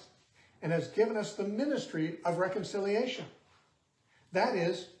Christ and has given us the ministry of reconciliation. That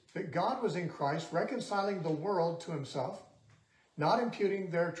is, that God was in Christ reconciling the world to himself, not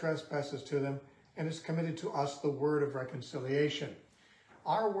imputing their trespasses to them, and has committed to us the word of reconciliation.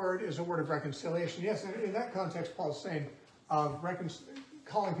 Our word is a word of reconciliation. Yes, in that context, Paul's saying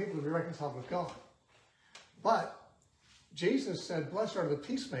calling people to be reconciled with God. But Jesus said, blessed are the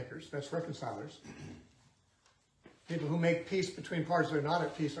peacemakers, that's reconcilers. People who make peace between parties that are not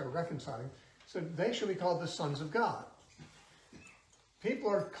at peace are reconciling. So they should be called the sons of God. People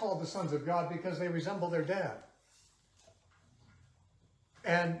are called the sons of God because they resemble their dad.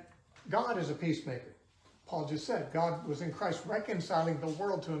 And God is a peacemaker. Paul just said, God was in Christ reconciling the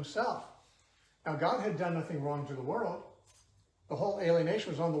world to himself. Now, God had done nothing wrong to the world. The whole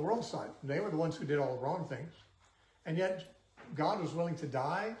alienation was on the world side. They were the ones who did all the wrong things. And yet, God was willing to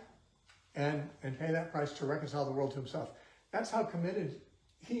die and pay that price to reconcile the world to himself. That's how committed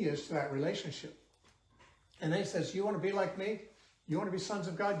he is to that relationship. And then he says, you want to be like me? You want to be sons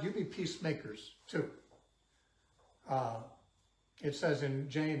of God? You be peacemakers too. It says in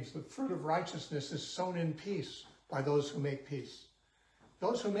James, the fruit of righteousness is sown in peace by those who make peace.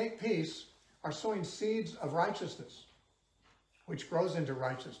 Those who make peace are sowing seeds of righteousness, which grows into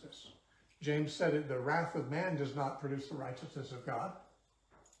righteousness. James said it, the wrath of man does not produce the righteousness of God,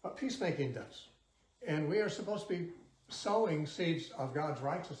 but peacemaking does. And we are supposed to be sowing seeds of God's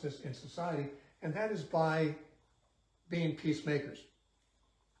righteousness in society, and that is by being peacemakers.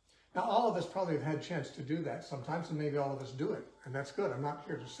 Now, all of us probably have had a chance to do that sometimes, and maybe all of us do it, and that's good. I'm not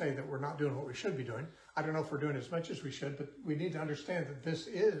here to say that we're not doing what we should be doing. I don't know if we're doing as much as we should, but we need to understand that this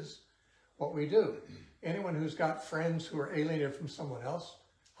is what we do. Anyone who's got friends who are alienated from someone else,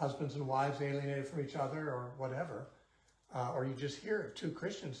 husbands and wives alienated from each other or whatever, or you just hear of two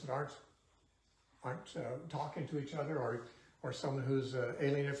Christians that aren't talking to each other, or someone who's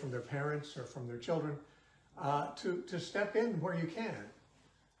alienated from their parents or from their children, to step in where you can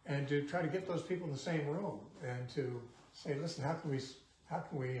and to try to get those people in the same room and to say, listen, how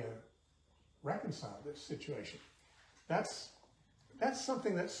can we reconcile this situation? That's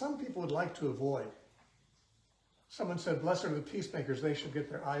something that some people would like to avoid. Someone said, blessed are the peacemakers, they shall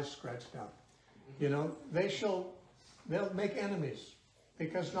get their eyes scratched out. You know, they'll make enemies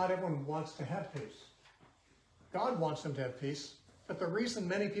because not everyone wants to have peace. God wants them to have peace, but the reason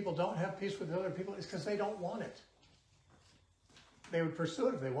many people don't have peace with other people is because they don't want it. They would pursue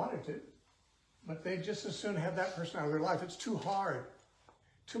it if they wanted to, but they just as soon have that person out of their life. It's too hard,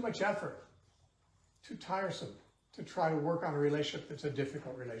 too much effort, too tiresome to try to work on a relationship that's a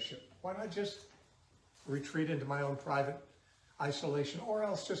difficult relationship. Why not just retreat into my own private isolation, or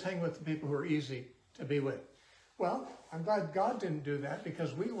else just hang with the people who are easy to be with? Well, I'm glad God didn't do that,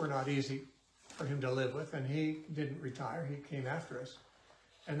 because we were not easy for him to live with, and he didn't retire. He came after us.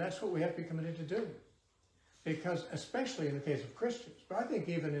 And that's what we have to be committed to do. Because especially in the case of Christians, but I think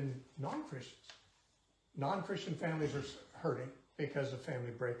even in non-Christians, non-Christian families are hurting because of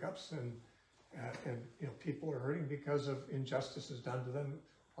family breakups, and you know, people are hurting because of injustices done to them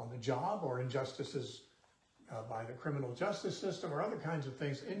on the job, or injustices by the criminal justice system, or other kinds of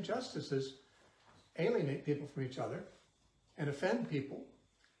things. Injustices alienate people from each other and offend people,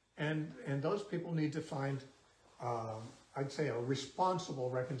 and those people need to find I'd say a responsible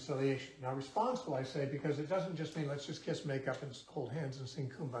reconciliation. Now, responsible, I say, because it doesn't just mean let's just kiss, make up, and hold hands and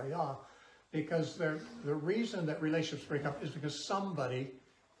sing Kumbaya, because the reason that relationships break up is because somebody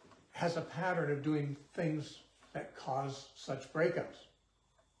has a pattern of doing things that cause such breakups.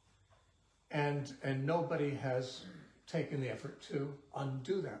 And nobody has taken the effort to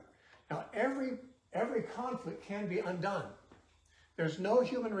undo that. Now, every conflict can be undone. There's no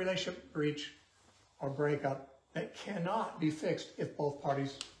human relationship breach or breakup that cannot be fixed if both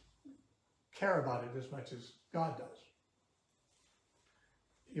parties care about it as much as God does.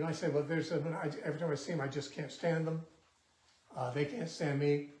 You might say, well, every time I see them, I just can't stand them. They can't stand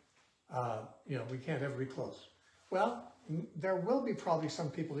me. You know, we can't ever be close. Well, there will be probably some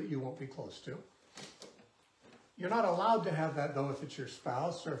people that you won't be close to. You're not allowed to have that, though, if it's your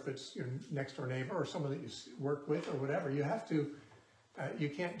spouse, or if it's your next door neighbor, or someone that you work with, or whatever. You have to, you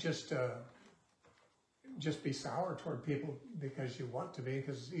can't just be sour toward people because you want to be,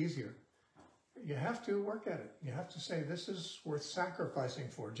 because it's easier. You have to work at it. You have to say, this is worth sacrificing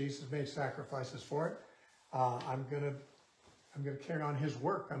for. Jesus made sacrifices for it. I'm going to carry on his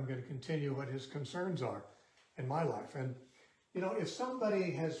work. I'm going to continue what his concerns are in my life. And, you know, if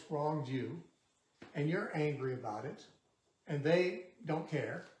somebody has wronged you, and you're angry about it, and they don't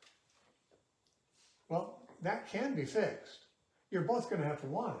care, well, that can be fixed. You're both going to have to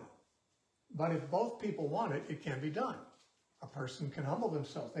want it. But if both people want it, it can be done. A person can humble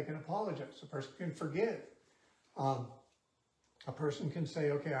themselves. They can apologize. A person can forgive. A person can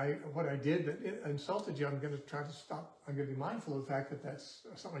say, okay, what I did that insulted you, I'm going to try to stop. I'm going to be mindful of the fact that that's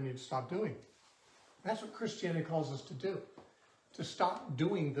something I need to stop doing. That's what Christianity calls us to do, to stop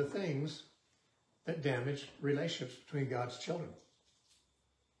doing the things that damage relationships between God's children.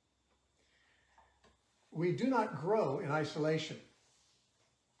 We do not grow in isolation.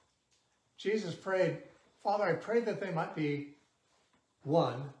 Jesus prayed, Father, I pray that they might be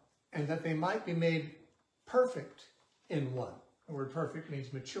one and that they might be made perfect in one. The word perfect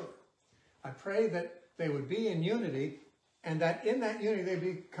means mature. I pray that they would be in unity and that in that unity they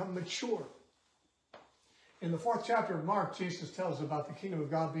become mature. In the 4th chapter of Mark, Jesus tells about the kingdom of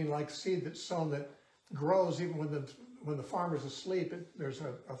God being like seed that's sown that grows even when the farmer's asleep. There's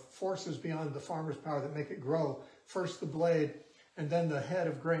a forces beyond the farmer's power that make it grow. First the blade, and then the head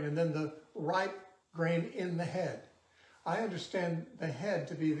of grain, and then the ripe grain in the head. I understand the head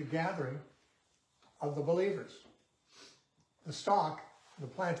to be the gathering of the believers. The stalk, the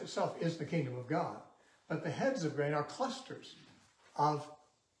plant itself, is the kingdom of God. But the heads of grain are clusters of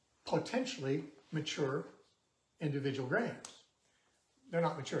potentially mature individual grains. They're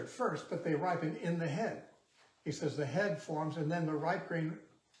not mature at first, but they ripen in the head. He says the head forms, and then the ripe grain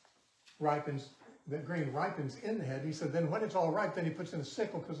ripens. The grain ripens in the head. He said then when it's all ripe, then he puts in a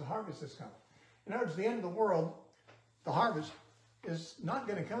sickle because the harvest is coming. In other words, the end of the world, the harvest is not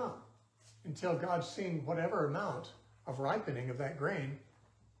going to come until God's seen whatever amount of ripening of that grain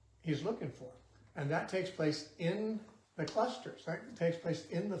he's looking for. And that takes place in the clusters. That takes place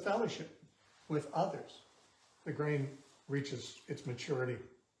in the fellowship with others. The grain reaches its maturity.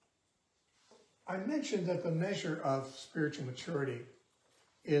 I mentioned that the measure of spiritual maturity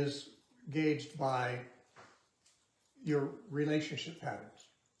is gauged by your relationship patterns.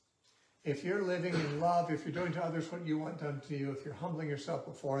 If you're living in love, if you're doing to others what you want done to you, if you're humbling yourself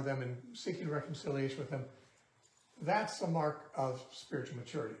before them and seeking reconciliation with them, that's the mark of spiritual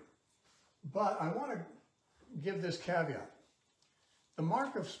maturity. But I want to give this caveat. The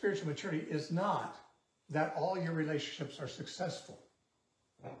mark of spiritual maturity is not that all your relationships are successful.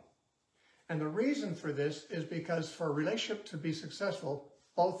 And the reason for this is because for a relationship to be successful,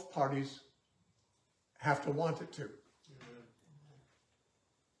 both parties have to want it to.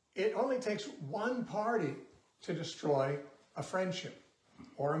 It only takes one party to destroy a friendship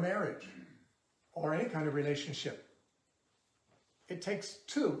or a marriage or any kind of relationship. It takes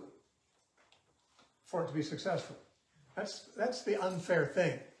two for it to be successful. That's the unfair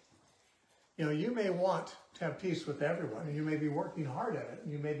thing. You know, you may want to have peace with everyone, and you may be working hard at it,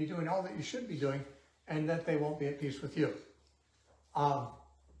 and you may be doing all that you should be doing, and that they won't be at peace with you.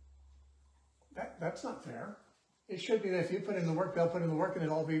 That's not fair. It should be that if you put in the work, they'll put in the work, and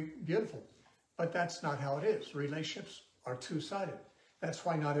it'll all be beautiful. But that's not how it is. Relationships are two-sided. That's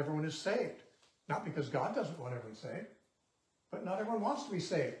why not everyone is saved. Not because God doesn't want everyone saved, but not everyone wants to be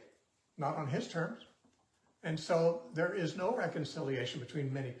saved. Not on his terms. And so there is no reconciliation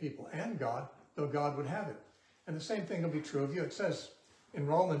between many people and God, though God would have it. And the same thing will be true of you. It says in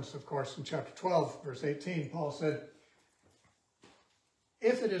Romans, of course, in chapter 12, verse 18, Paul said,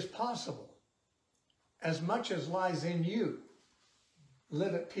 if it is possible, as much as lies in you,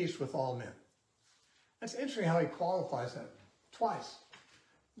 live at peace with all men. That's interesting how he qualifies that twice.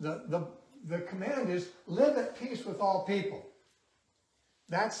 The command is live at peace with all people.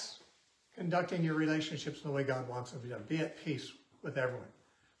 That's conducting your relationships in the way God wants them to be done. Be at peace with everyone.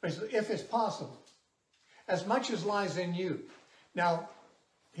 But he says, if it's possible, as much as lies in you. Now,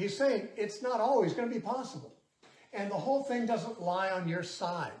 he's saying it's not always going to be possible. And the whole thing doesn't lie on your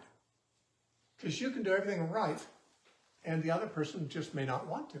side. Because you can do everything right, and the other person just may not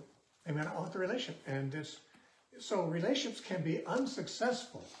want to. They may not want the relationship. And so relationships can be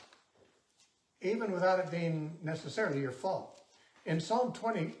unsuccessful, even without it being necessarily your fault. In Psalm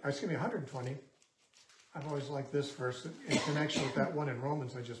 120, I've always liked this verse in connection with that one in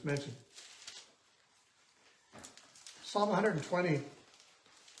Romans I just mentioned. Psalm 120,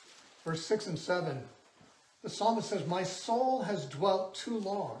 verse 6 and 7, the psalmist says, my soul has dwelt too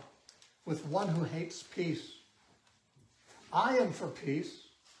long with one who hates peace. I am for peace,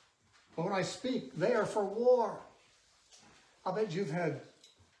 but when I speak, they are for war. I bet you've had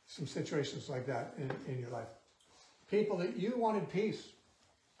some situations like that in your life. People that you wanted peace.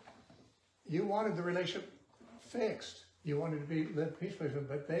 You wanted the relationship fixed. You wanted to live peacefully with them,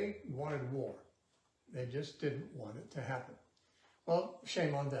 but they wanted war. They just didn't want it to happen. Well,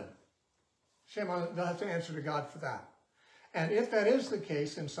 shame on them. Shame on them. They'll have to answer to God for that. And if that is the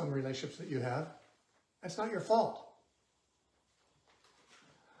case in some relationships that you have, that's not your fault.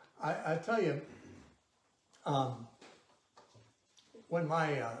 I tell you, when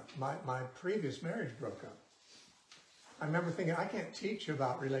my previous marriage broke up, I remember thinking, I can't teach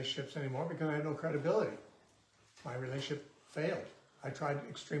about relationships anymore because I have no credibility. My relationship failed. I tried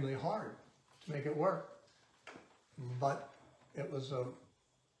extremely hard to make it work, but it was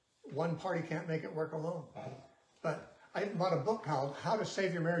one party can't make it work alone. But I bought a book called How to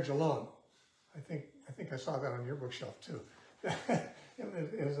Save Your Marriage Alone. I think I saw that on your bookshelf too.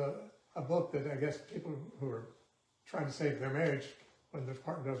 It was a book that I guess people who are trying to save their marriage when their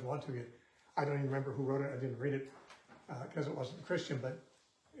partner doesn't want to get. I don't even remember who wrote it. I didn't read it because it wasn't Christian. But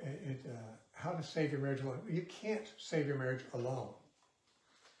How to Save Your Marriage Alone. You can't save your marriage alone.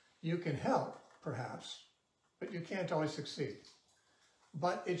 You can help, perhaps, but you can't always succeed.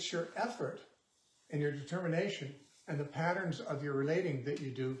 But it's your effort and your determination and the patterns of your relating that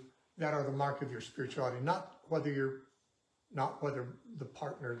you do that are the mark of your spirituality, not whether the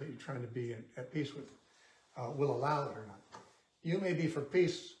partner that you're trying to be at peace with will allow it or not. You may be for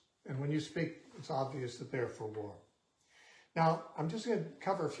peace, and when you speak, it's obvious that they're for war. Now, I'm just going to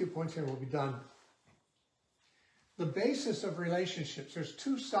cover a few points here and we'll be done. The basis of relationships, there's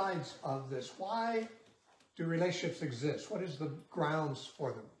two sides of this. Why do relationships exist? What is the grounds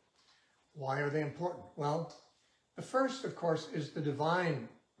for them? Why are they important? Well, the first, of course, is the divine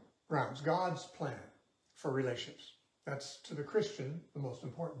grounds, God's plan for relationships. That's, to the Christian, the most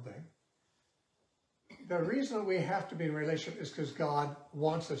important thing. The reason we have to be in a relationship is because God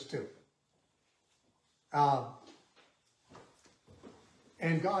wants us to.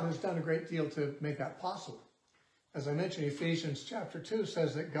 And God has done a great deal to make that possible. As I mentioned, Ephesians chapter 2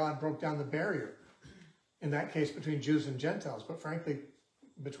 says that God broke down the barrier, in that case between Jews and Gentiles, but frankly,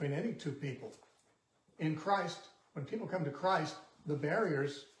 between any two people. In Christ, when people come to Christ, the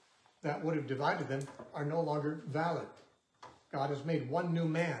barriers that would have divided them are no longer valid. God has made one new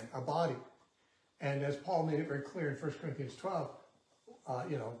man, a body. And as Paul made it very clear in 1 Corinthians 12,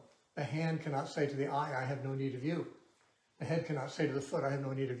 the hand cannot say to the eye, I have no need of you. The head cannot say to the foot, I have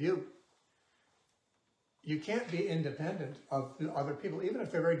no need of you. You can't be independent of other people, even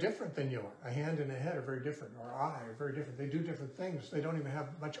if they're very different than you are. A hand and a head are very different, or eye are very different. They do different things. They don't even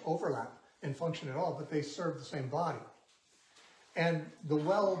have much overlap in function at all, but they serve the same body. And the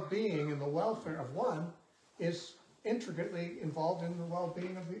well-being and the welfare of one is intricately involved in the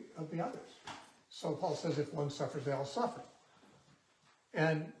well-being of the others. So Paul says, if one suffers, they all suffer.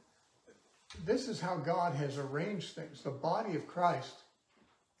 And this is how God has arranged things. The body of Christ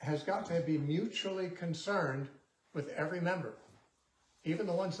has got to be mutually concerned with every member, even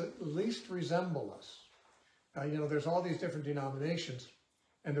the ones that least resemble us. There's all these different denominations,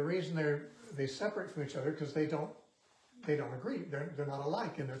 and the reason they separate from each other because they don't agree. They're not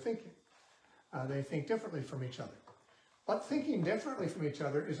alike in their thinking. They think differently from each other. But thinking differently from each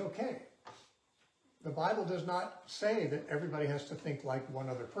other is okay. The Bible does not say that everybody has to think like one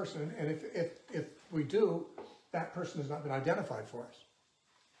other person, and if we do, that person has not been identified for us.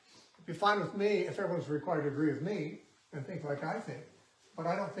 It'd be fine with me if everyone's required to agree with me and think like I think, but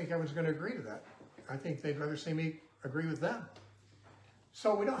I don't think everyone's going to agree to that. I think they'd rather see me agree with them.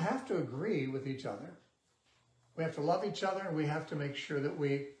 So we don't have to agree with each other. We have to love each other, and we have to make sure that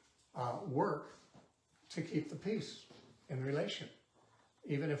we work to keep the peace in the relation,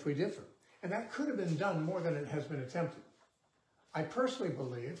 even if we differ. And that could have been done more than it has been attempted. I personally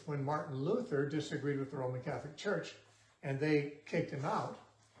believe when Martin Luther disagreed with the Roman Catholic Church and they kicked him out,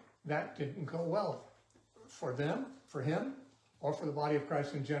 that didn't go well for them, for him, or for the body of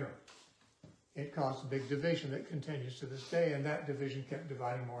Christ in general. It caused a big division that continues to this day, and that division kept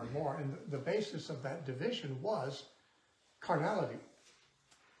dividing more and more. And the basis of that division was carnality.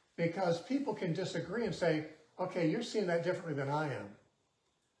 Because people can disagree and say, okay, you're seeing that differently than I am.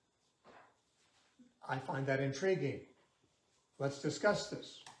 I find that intriguing. Let's discuss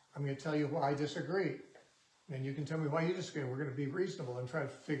this. I'm going to tell you why I disagree. And you can tell me why you disagree. We're going to be reasonable and try to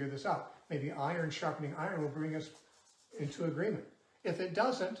figure this out. Maybe iron sharpening iron will bring us into agreement. If it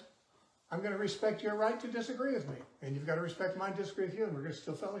doesn't, I'm going to respect your right to disagree with me. And you've got to respect mine to disagree with you. And we're going to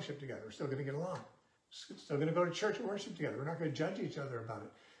still fellowship together. We're still going to get along. Still going to go to church and worship together. We're not going to judge each other about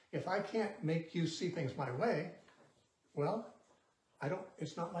it. If I can't make you see things my way, well,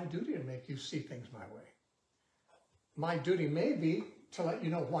 it's not my duty to make you see things my way. My duty may be to let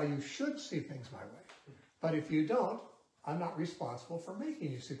you know why you should see things my way. But if you don't, I'm not responsible for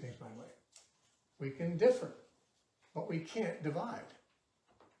making you see things my way. We can differ, but we can't divide.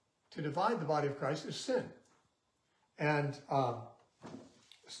 To divide the body of Christ is sin. And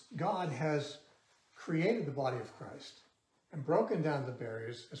God has created the body of Christ and broken down the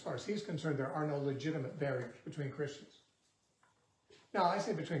barriers. As far as he's concerned, there are no legitimate barriers between Christians. Now, I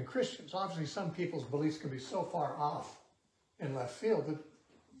say between Christians. Obviously, some people's beliefs can be so far off in left field that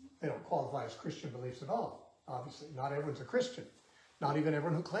they don't qualify as Christian beliefs at all. Obviously, not everyone's a Christian. Not even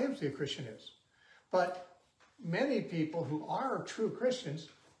everyone who claims to be a Christian is. But many people who are true Christians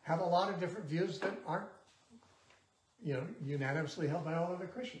have a lot of different views that aren't, unanimously held by all other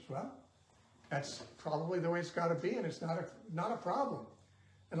Christians. Well, that's probably the way it's got to be, and it's not a problem.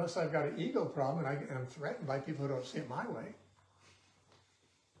 Unless I've got an ego problem and I'm threatened by people who don't see it my way.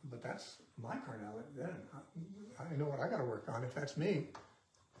 But that's my carnality then. I know what I got to work on if that's me.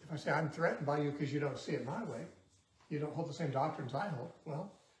 If I say I'm threatened by you because you don't see it my way, you don't hold the same doctrines I hold,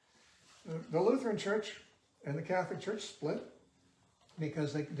 well, the Lutheran Church and the Catholic Church split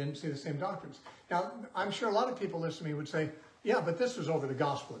because they didn't see the same doctrines. Now, I'm sure a lot of people listening to me would say, yeah, but this was over the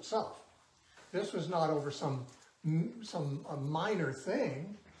gospel itself. This was not over some minor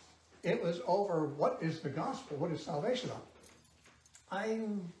thing. It was over what is the gospel, what is salvation of.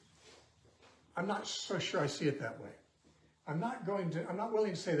 I'm not so sure I see it that way. I'm not willing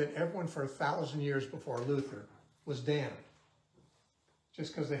to say that everyone for 1,000 years before Luther was damned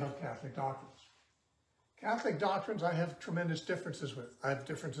just because they held Catholic doctrines. Catholic doctrines I have tremendous differences with. I have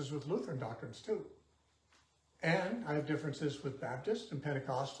differences with Lutheran doctrines too. And I have differences with Baptist and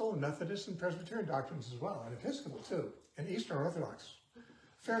Pentecostal and Methodist and Presbyterian doctrines as well, and Episcopal too, and Eastern Orthodox.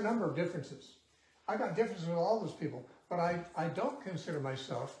 Fair number of differences. I got differences with all those people, but I don't consider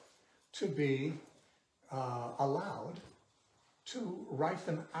myself to be allowed to write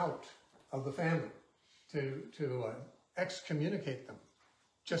them out of the family, to excommunicate them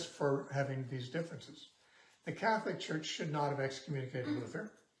just for having these differences. The Catholic Church should not have excommunicated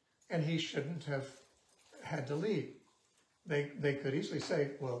Luther, and he shouldn't have had to leave. They could easily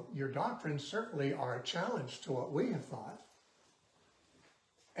say, well, your doctrines certainly are a challenge to what we have thought.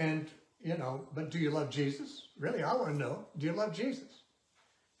 And, but do you love Jesus? Really, I want to know, do you love Jesus?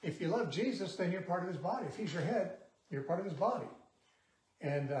 If you love Jesus, then you're part of his body. If he's your head, you're part of his body.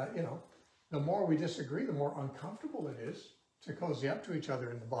 And, the more we disagree, the more uncomfortable it is to cozy up to each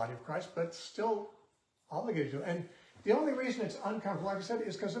other in the body of Christ, but still obligated to. And the only reason it's uncomfortable, like I said,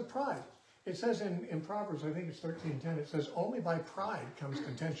 is because of pride. It says in Proverbs, I think it's 13:10, it says, only by pride comes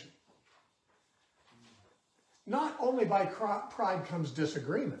contention. Not only by pride comes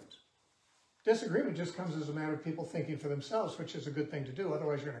disagreement. Disagreement just comes as a matter of people thinking for themselves, which is a good thing to do,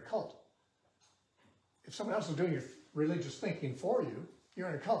 otherwise you're in a cult. If someone else is doing your religious thinking for you, you're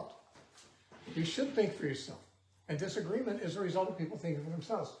in a cult. You should think for yourself. And disagreement is a result of people thinking for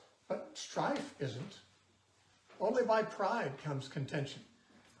themselves. But strife isn't. Only by pride comes contention.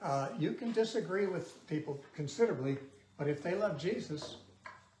 You can disagree with people considerably, but if they love Jesus,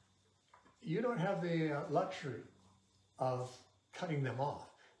 you don't have the luxury of cutting them off.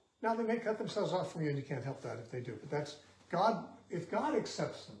 Now, they may cut themselves off from you, and you can't help that if they do. But that's God. If God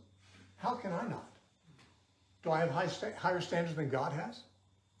accepts them, how can I not? Do I have higher standards than God has?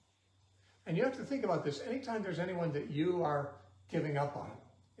 And you have to think about this. Anytime there's anyone that you are giving up on,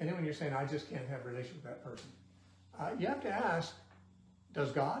 anyone you're saying, I just can't have a relationship with that person, you have to ask,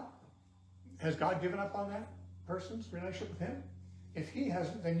 has God given up on that person's relationship with him? If he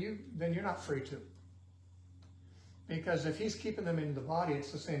hasn't, then you're not free to. Because if he's keeping them in the body,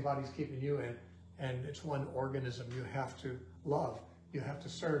 it's the same body he's keeping you in, and it's one organism. You have to love, you have to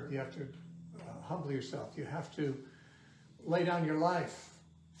serve, you have to humble yourself, you have to lay down your life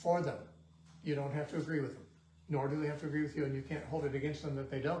for them. You don't have to agree with them, nor do they have to agree with you, and you can't hold it against them that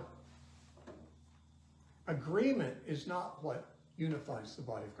they don't. Agreement is not what unifies the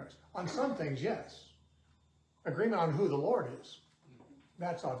body of Christ. On some things, yes. Agreement on who the Lord is,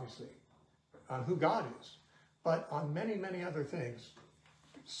 that's obviously on who God is. But on many, many other things,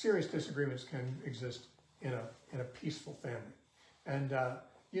 serious disagreements can exist in a peaceful family. And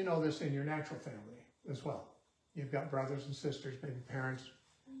you know this in your natural family as well. You've got brothers and sisters, maybe parents,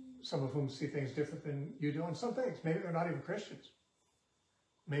 some of whom see things different than you do on some things. Maybe they're not even Christians.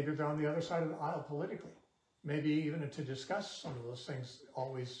 Maybe they're on the other side of the aisle politically. Maybe even to discuss some of those things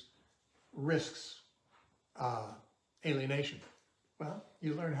always risks alienation. Well,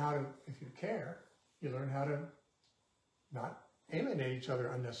 you learn how to, if you care, you learn how to not alienate each other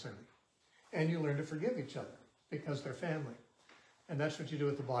unnecessarily. And you learn to forgive each other because they're family. And that's what you do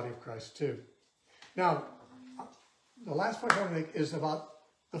with the body of Christ too. Now, the last point I want to make is about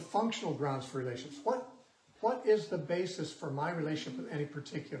the functional grounds for relationships. What is the basis for my relationship with any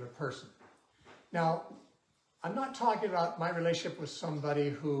particular person? Now, I'm not talking about my relationship with somebody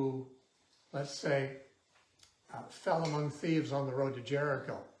who, let's say, fell among thieves on the road to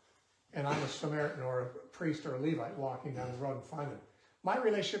Jericho, and I'm a Samaritan or a priest or a Levite walking down the road and find them. My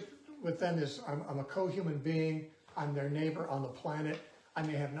relationship with them is I'm a co-human being. I'm their neighbor on the planet. I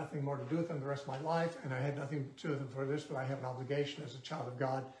may have nothing more to do with them the rest of my life, and I had nothing to do with them for this, but I have an obligation as a child of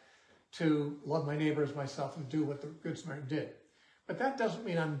God to love my neighbor as myself and do what the Good Samaritan did. But that doesn't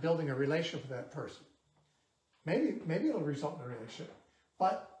mean I'm building a relationship with that person. Maybe it'll result in a relationship.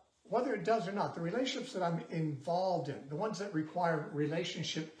 But whether it does or not, the relationships that I'm involved in, the ones that require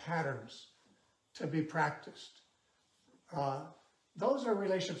relationship patterns to be practiced, those are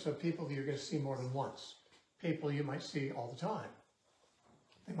relationships of people that you're going to see more than once. People you might see all the time.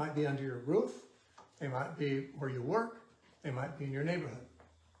 They might be under your roof. They might be where you work. They might be in your neighborhood.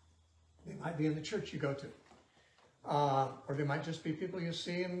 They might be in the church you go to. Or they might just be people you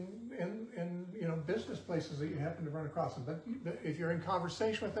see in business places that you happen to run across them. But if you're in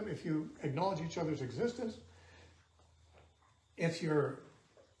conversation with them, if you acknowledge each other's existence, if your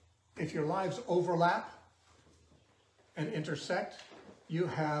lives overlap and intersect, you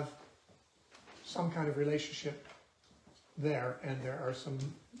have some kind of relationship there, and there are some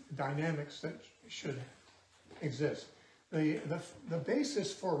dynamics that should exist. The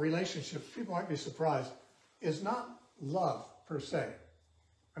basis for relationships, people might be surprised, is not love per se.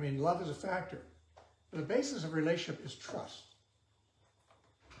 I mean, love is a factor. But the basis of relationship is trust.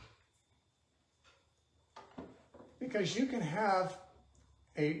 Because you can have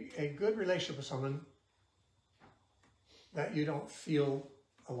a good relationship with someone that you don't feel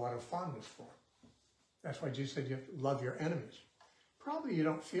a lot of fondness for. That's why Jesus said you have to love your enemies. Probably you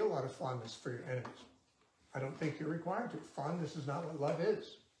don't feel a lot of fondness for your enemies. I don't think you're required to. Fondness is not what love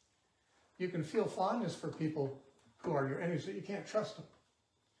is. You can feel fondness for people who are your enemies, but you can't trust them.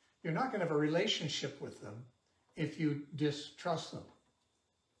 You're not going to have a relationship with them if you distrust them.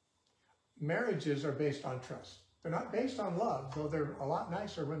 Marriages are based on trust. They're not based on love, though they're a lot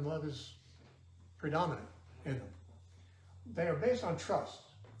nicer when love is predominant in them. They are based on trust.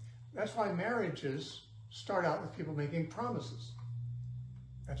 That's why marriages start out with people making promises.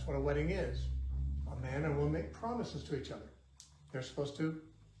 That's what a wedding is. A man and a woman make promises to each other. They're supposed to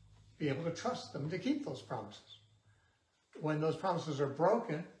be able to trust them to keep those promises. When those promises are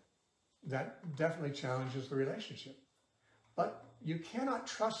broken, that definitely challenges the relationship. But you cannot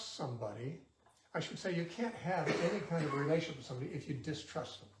trust somebody, I should say you can't have any kind of relationship with somebody if you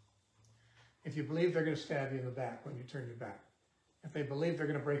distrust them. If you believe they're going to stab you in the back when you turn your back. If they believe they're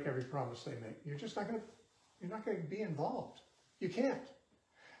going to break every promise they make, you're not going to be involved. You can't.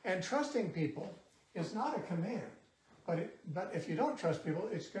 And trusting people is not a command. But if you don't trust people,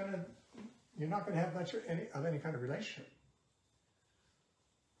 you're not going to have much of any kind of relationship.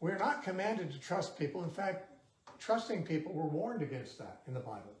 We're not commanded to trust people. In fact, trusting people, we're warned against that in the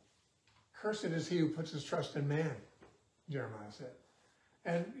Bible. Cursed is he who puts his trust in man, Jeremiah said.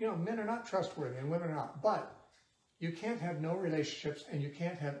 And, men are not trustworthy and women are not. But you can't have no relationships and you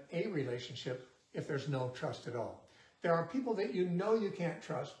can't have a relationship if there's no trust at all. There are people that you can't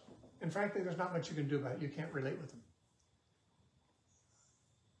trust, and frankly, there's not much you can do about it. You can't relate with them.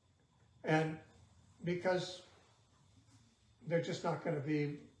 And because they're just not going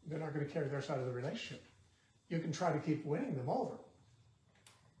to carry their side of the relationship. You can try to keep winning them over.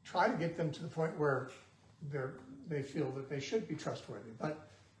 Try to get them to the point where they feel that they should be trustworthy. But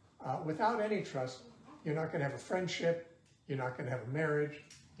without any trust, you're not going to have a friendship. You're not going to have a marriage.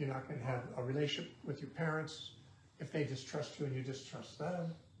 You're not going to have a relationship with your parents if they distrust you and you distrust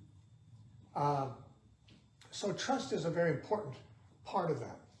them. So trust is a very important part of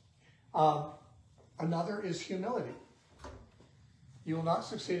that. Another is humility. You will not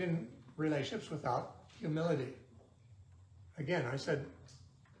succeed in relationships without humility. Again, I said,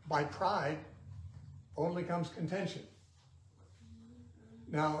 by pride only comes contention.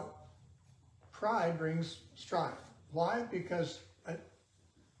 Now, pride brings strife. Why? Because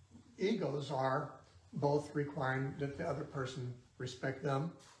egos are both requiring that the other person respect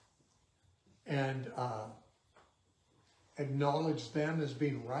them and acknowledge them as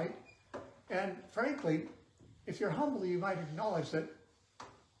being right. And frankly, if you're humble, you might acknowledge that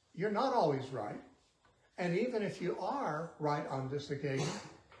you're not always right. And even if you are right on this occasion,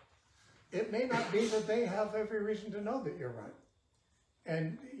 it may not be that they have every reason to know that you're right.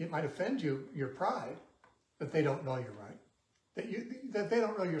 And it might offend you, your pride, that they don't know you're right. That they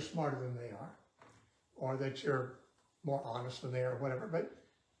don't know you're smarter than they are. Or that you're more honest than they are, or whatever. But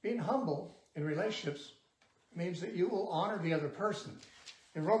being humble in relationships means that you will honor the other person.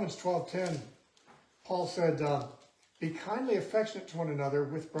 In Romans 12:10, Paul said, be kindly affectionate to one another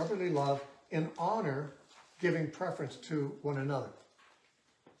with brotherly love, in honor, giving preference to one another.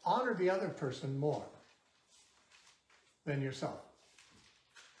 Honor the other person more. than yourself.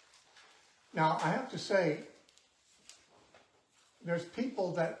 Now, I have to say, there's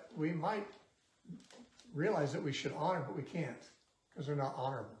people that we might realize that we should honor, but we can't because they're not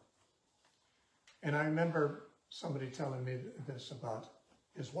honorable. And I remember somebody telling me this about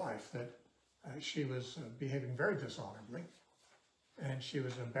his wife, that she was behaving very dishonorably, and she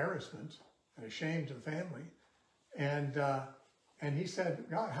was an embarrassment and a shame to the family. And he said,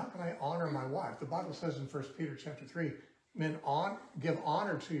 God, how can I honor my wife? The Bible says in 1 Peter chapter 3, men give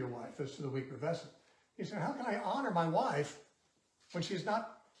honor to your wife as to the weaker vessel. He said, how can I honor my wife when she's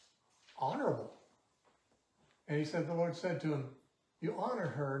not honorable? And he said, the Lord said to him, you honor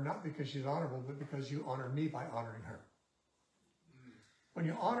her not because she's honorable, but because you honor me by honoring her. When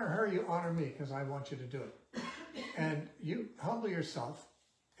you honor her, you honor me because I want you to do it. And you humble yourself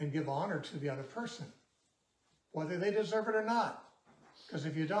and give honor to the other person, whether they deserve it or not. Because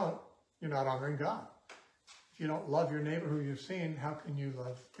if you don't, you're not honoring God. If you don't love your neighbor who you've seen, how can you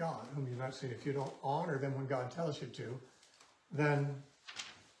love God whom you've not seen? If you don't honor them when God tells you to, then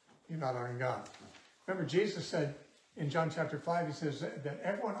you're not honoring God. Remember, Jesus said in John chapter 5, he says that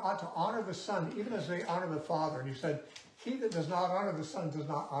everyone ought to honor the Son even as they honor the Father. And he said, he that does not honor the Son does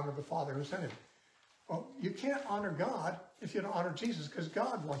not honor the Father who sent him. Well, you can't honor God if you don't honor Jesus, because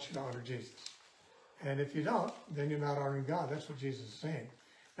God wants you to honor Jesus. And if you don't, then you're not honoring God. That's what Jesus is saying.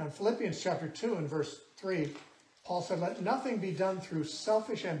 Now in Philippians chapter 2 and verse 3, Paul said, let nothing be done through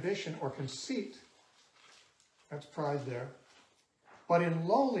selfish ambition or conceit. That's pride there. But in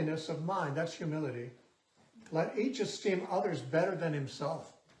lowliness of mind, that's humility, let each esteem others better than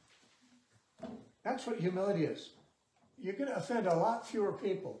himself. That's what humility is. You're going to offend a lot fewer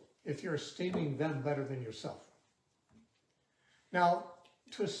people if you're esteeming them better than yourself. Now,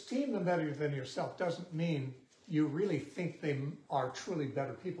 to esteem them better than yourself doesn't mean you really think they are truly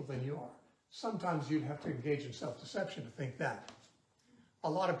better people than you are. Sometimes you'd have to engage in self-deception to think that. A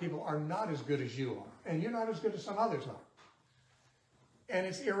lot of people are not as good as you are, and you're not as good as some others are. And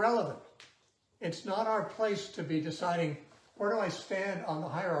it's irrelevant. It's not our place to be deciding, where do I stand on the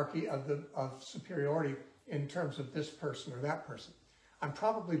hierarchy of superiority in terms of this person or that person. I'm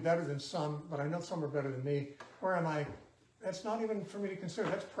probably better than some, but I know some are better than me. Where am I? That's not even for me to consider.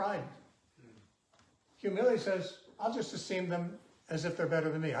 That's pride. Humility says, I'll just esteem them as if they're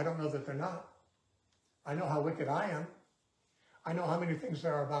better than me. I don't know that they're not. I know how wicked I am. I know how many things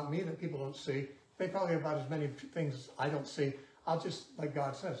there are about me that people don't see. They probably have about as many things I don't see. I'll just, like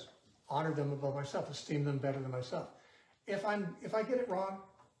God says, honor them above myself, esteem them better than myself. If I get it wrong,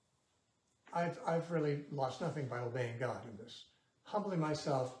 I've really lost nothing by obeying God in this. Humbling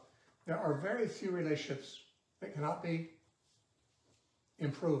myself. There are very few relationships that cannot be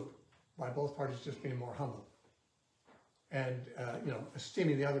improved by both parties just being more humble and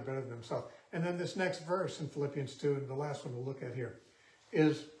esteeming the other better than themselves. And then this next verse in Philippians 2, and the last one we'll look at here,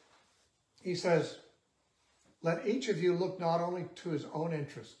 is he says, let each of you look not only to his own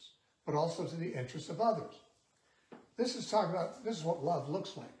interests, but also to the interests of others. This is what love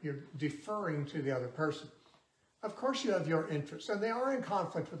looks like. You're deferring to the other person. Of course you have your interests, and they are in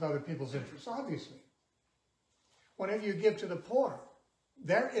conflict with other people's interests, obviously. Whenever you give to the poor,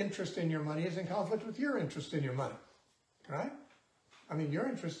 their interest in your money is in conflict with your interest in your money, right? I mean, your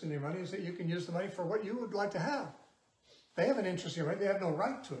interest in your money is that you can use the money for what you would like to have. They have an interest in your money. They have no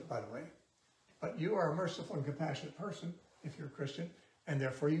right to it, by the way. But you are a merciful and compassionate person, if you're a Christian, and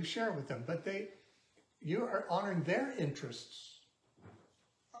therefore you share with them. But you are honoring their interests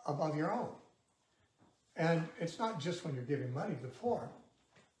above your own. And it's not just when you're giving money to the poor.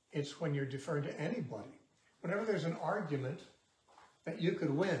 It's when you're deferring to anybody. Whenever there's an argument that you could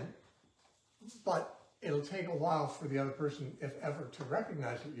win, but it'll take a while for the other person, if ever, to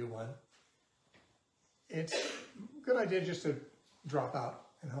recognize that you won, it's a good idea just to drop out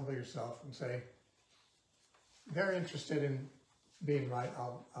and humble yourself and say, they're interested in being right,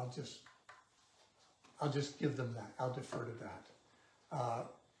 I'll just give them that. I'll defer to that.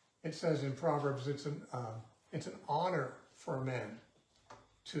 It says in Proverbs, it's an honor for a man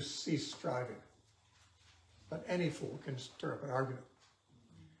to cease striving, but any fool can stir up an argument.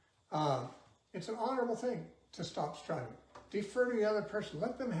 It's an honorable thing to stop striving. Defer to the other person.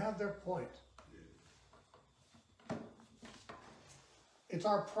 Let them have their point. It's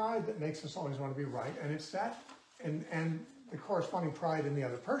our pride that makes us always want to be right, and it's that and the corresponding pride in the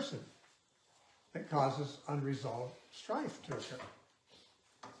other person that causes unresolved strife to occur.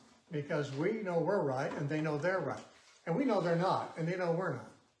 Because we know we're right, and they know they're right. And we know they're not, and they know we're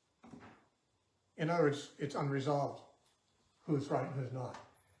not. In other words, it's unresolved who's right and who's not.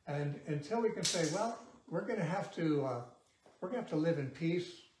 And until we can say, well, we're going to have to live in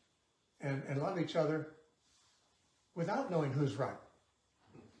peace and love each other, without knowing who's right.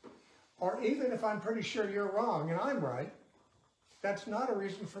 Or even if I'm pretty sure you're wrong and I'm right, that's not a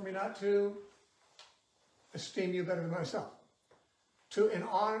reason for me not to esteem you better than myself. To in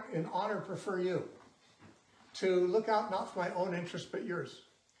honor prefer you. To look out not for my own interest but yours.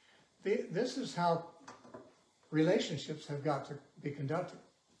 This is how relationships have got to be conducted.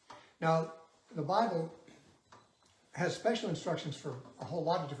 Now, the Bible has special instructions for a whole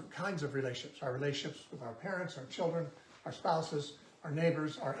lot of different kinds of relationships. Our relationships with our parents, our children, our spouses, our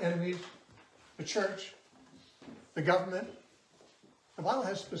neighbors, our enemies, the church, the government. The Bible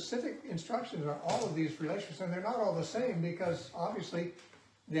has specific instructions on all of these relationships, and they're not all the same because obviously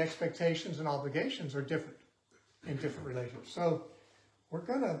the expectations and obligations are different in different relationships. So we're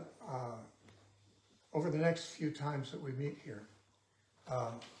going to, over the next few times that we meet here,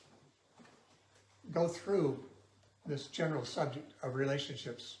 go through this general subject of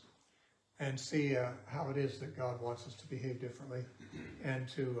relationships and see how it is that God wants us to behave differently and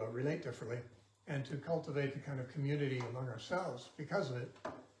to relate differently and to cultivate the kind of community among ourselves because of it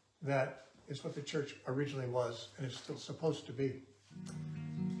that is what the church originally was and is still supposed to be.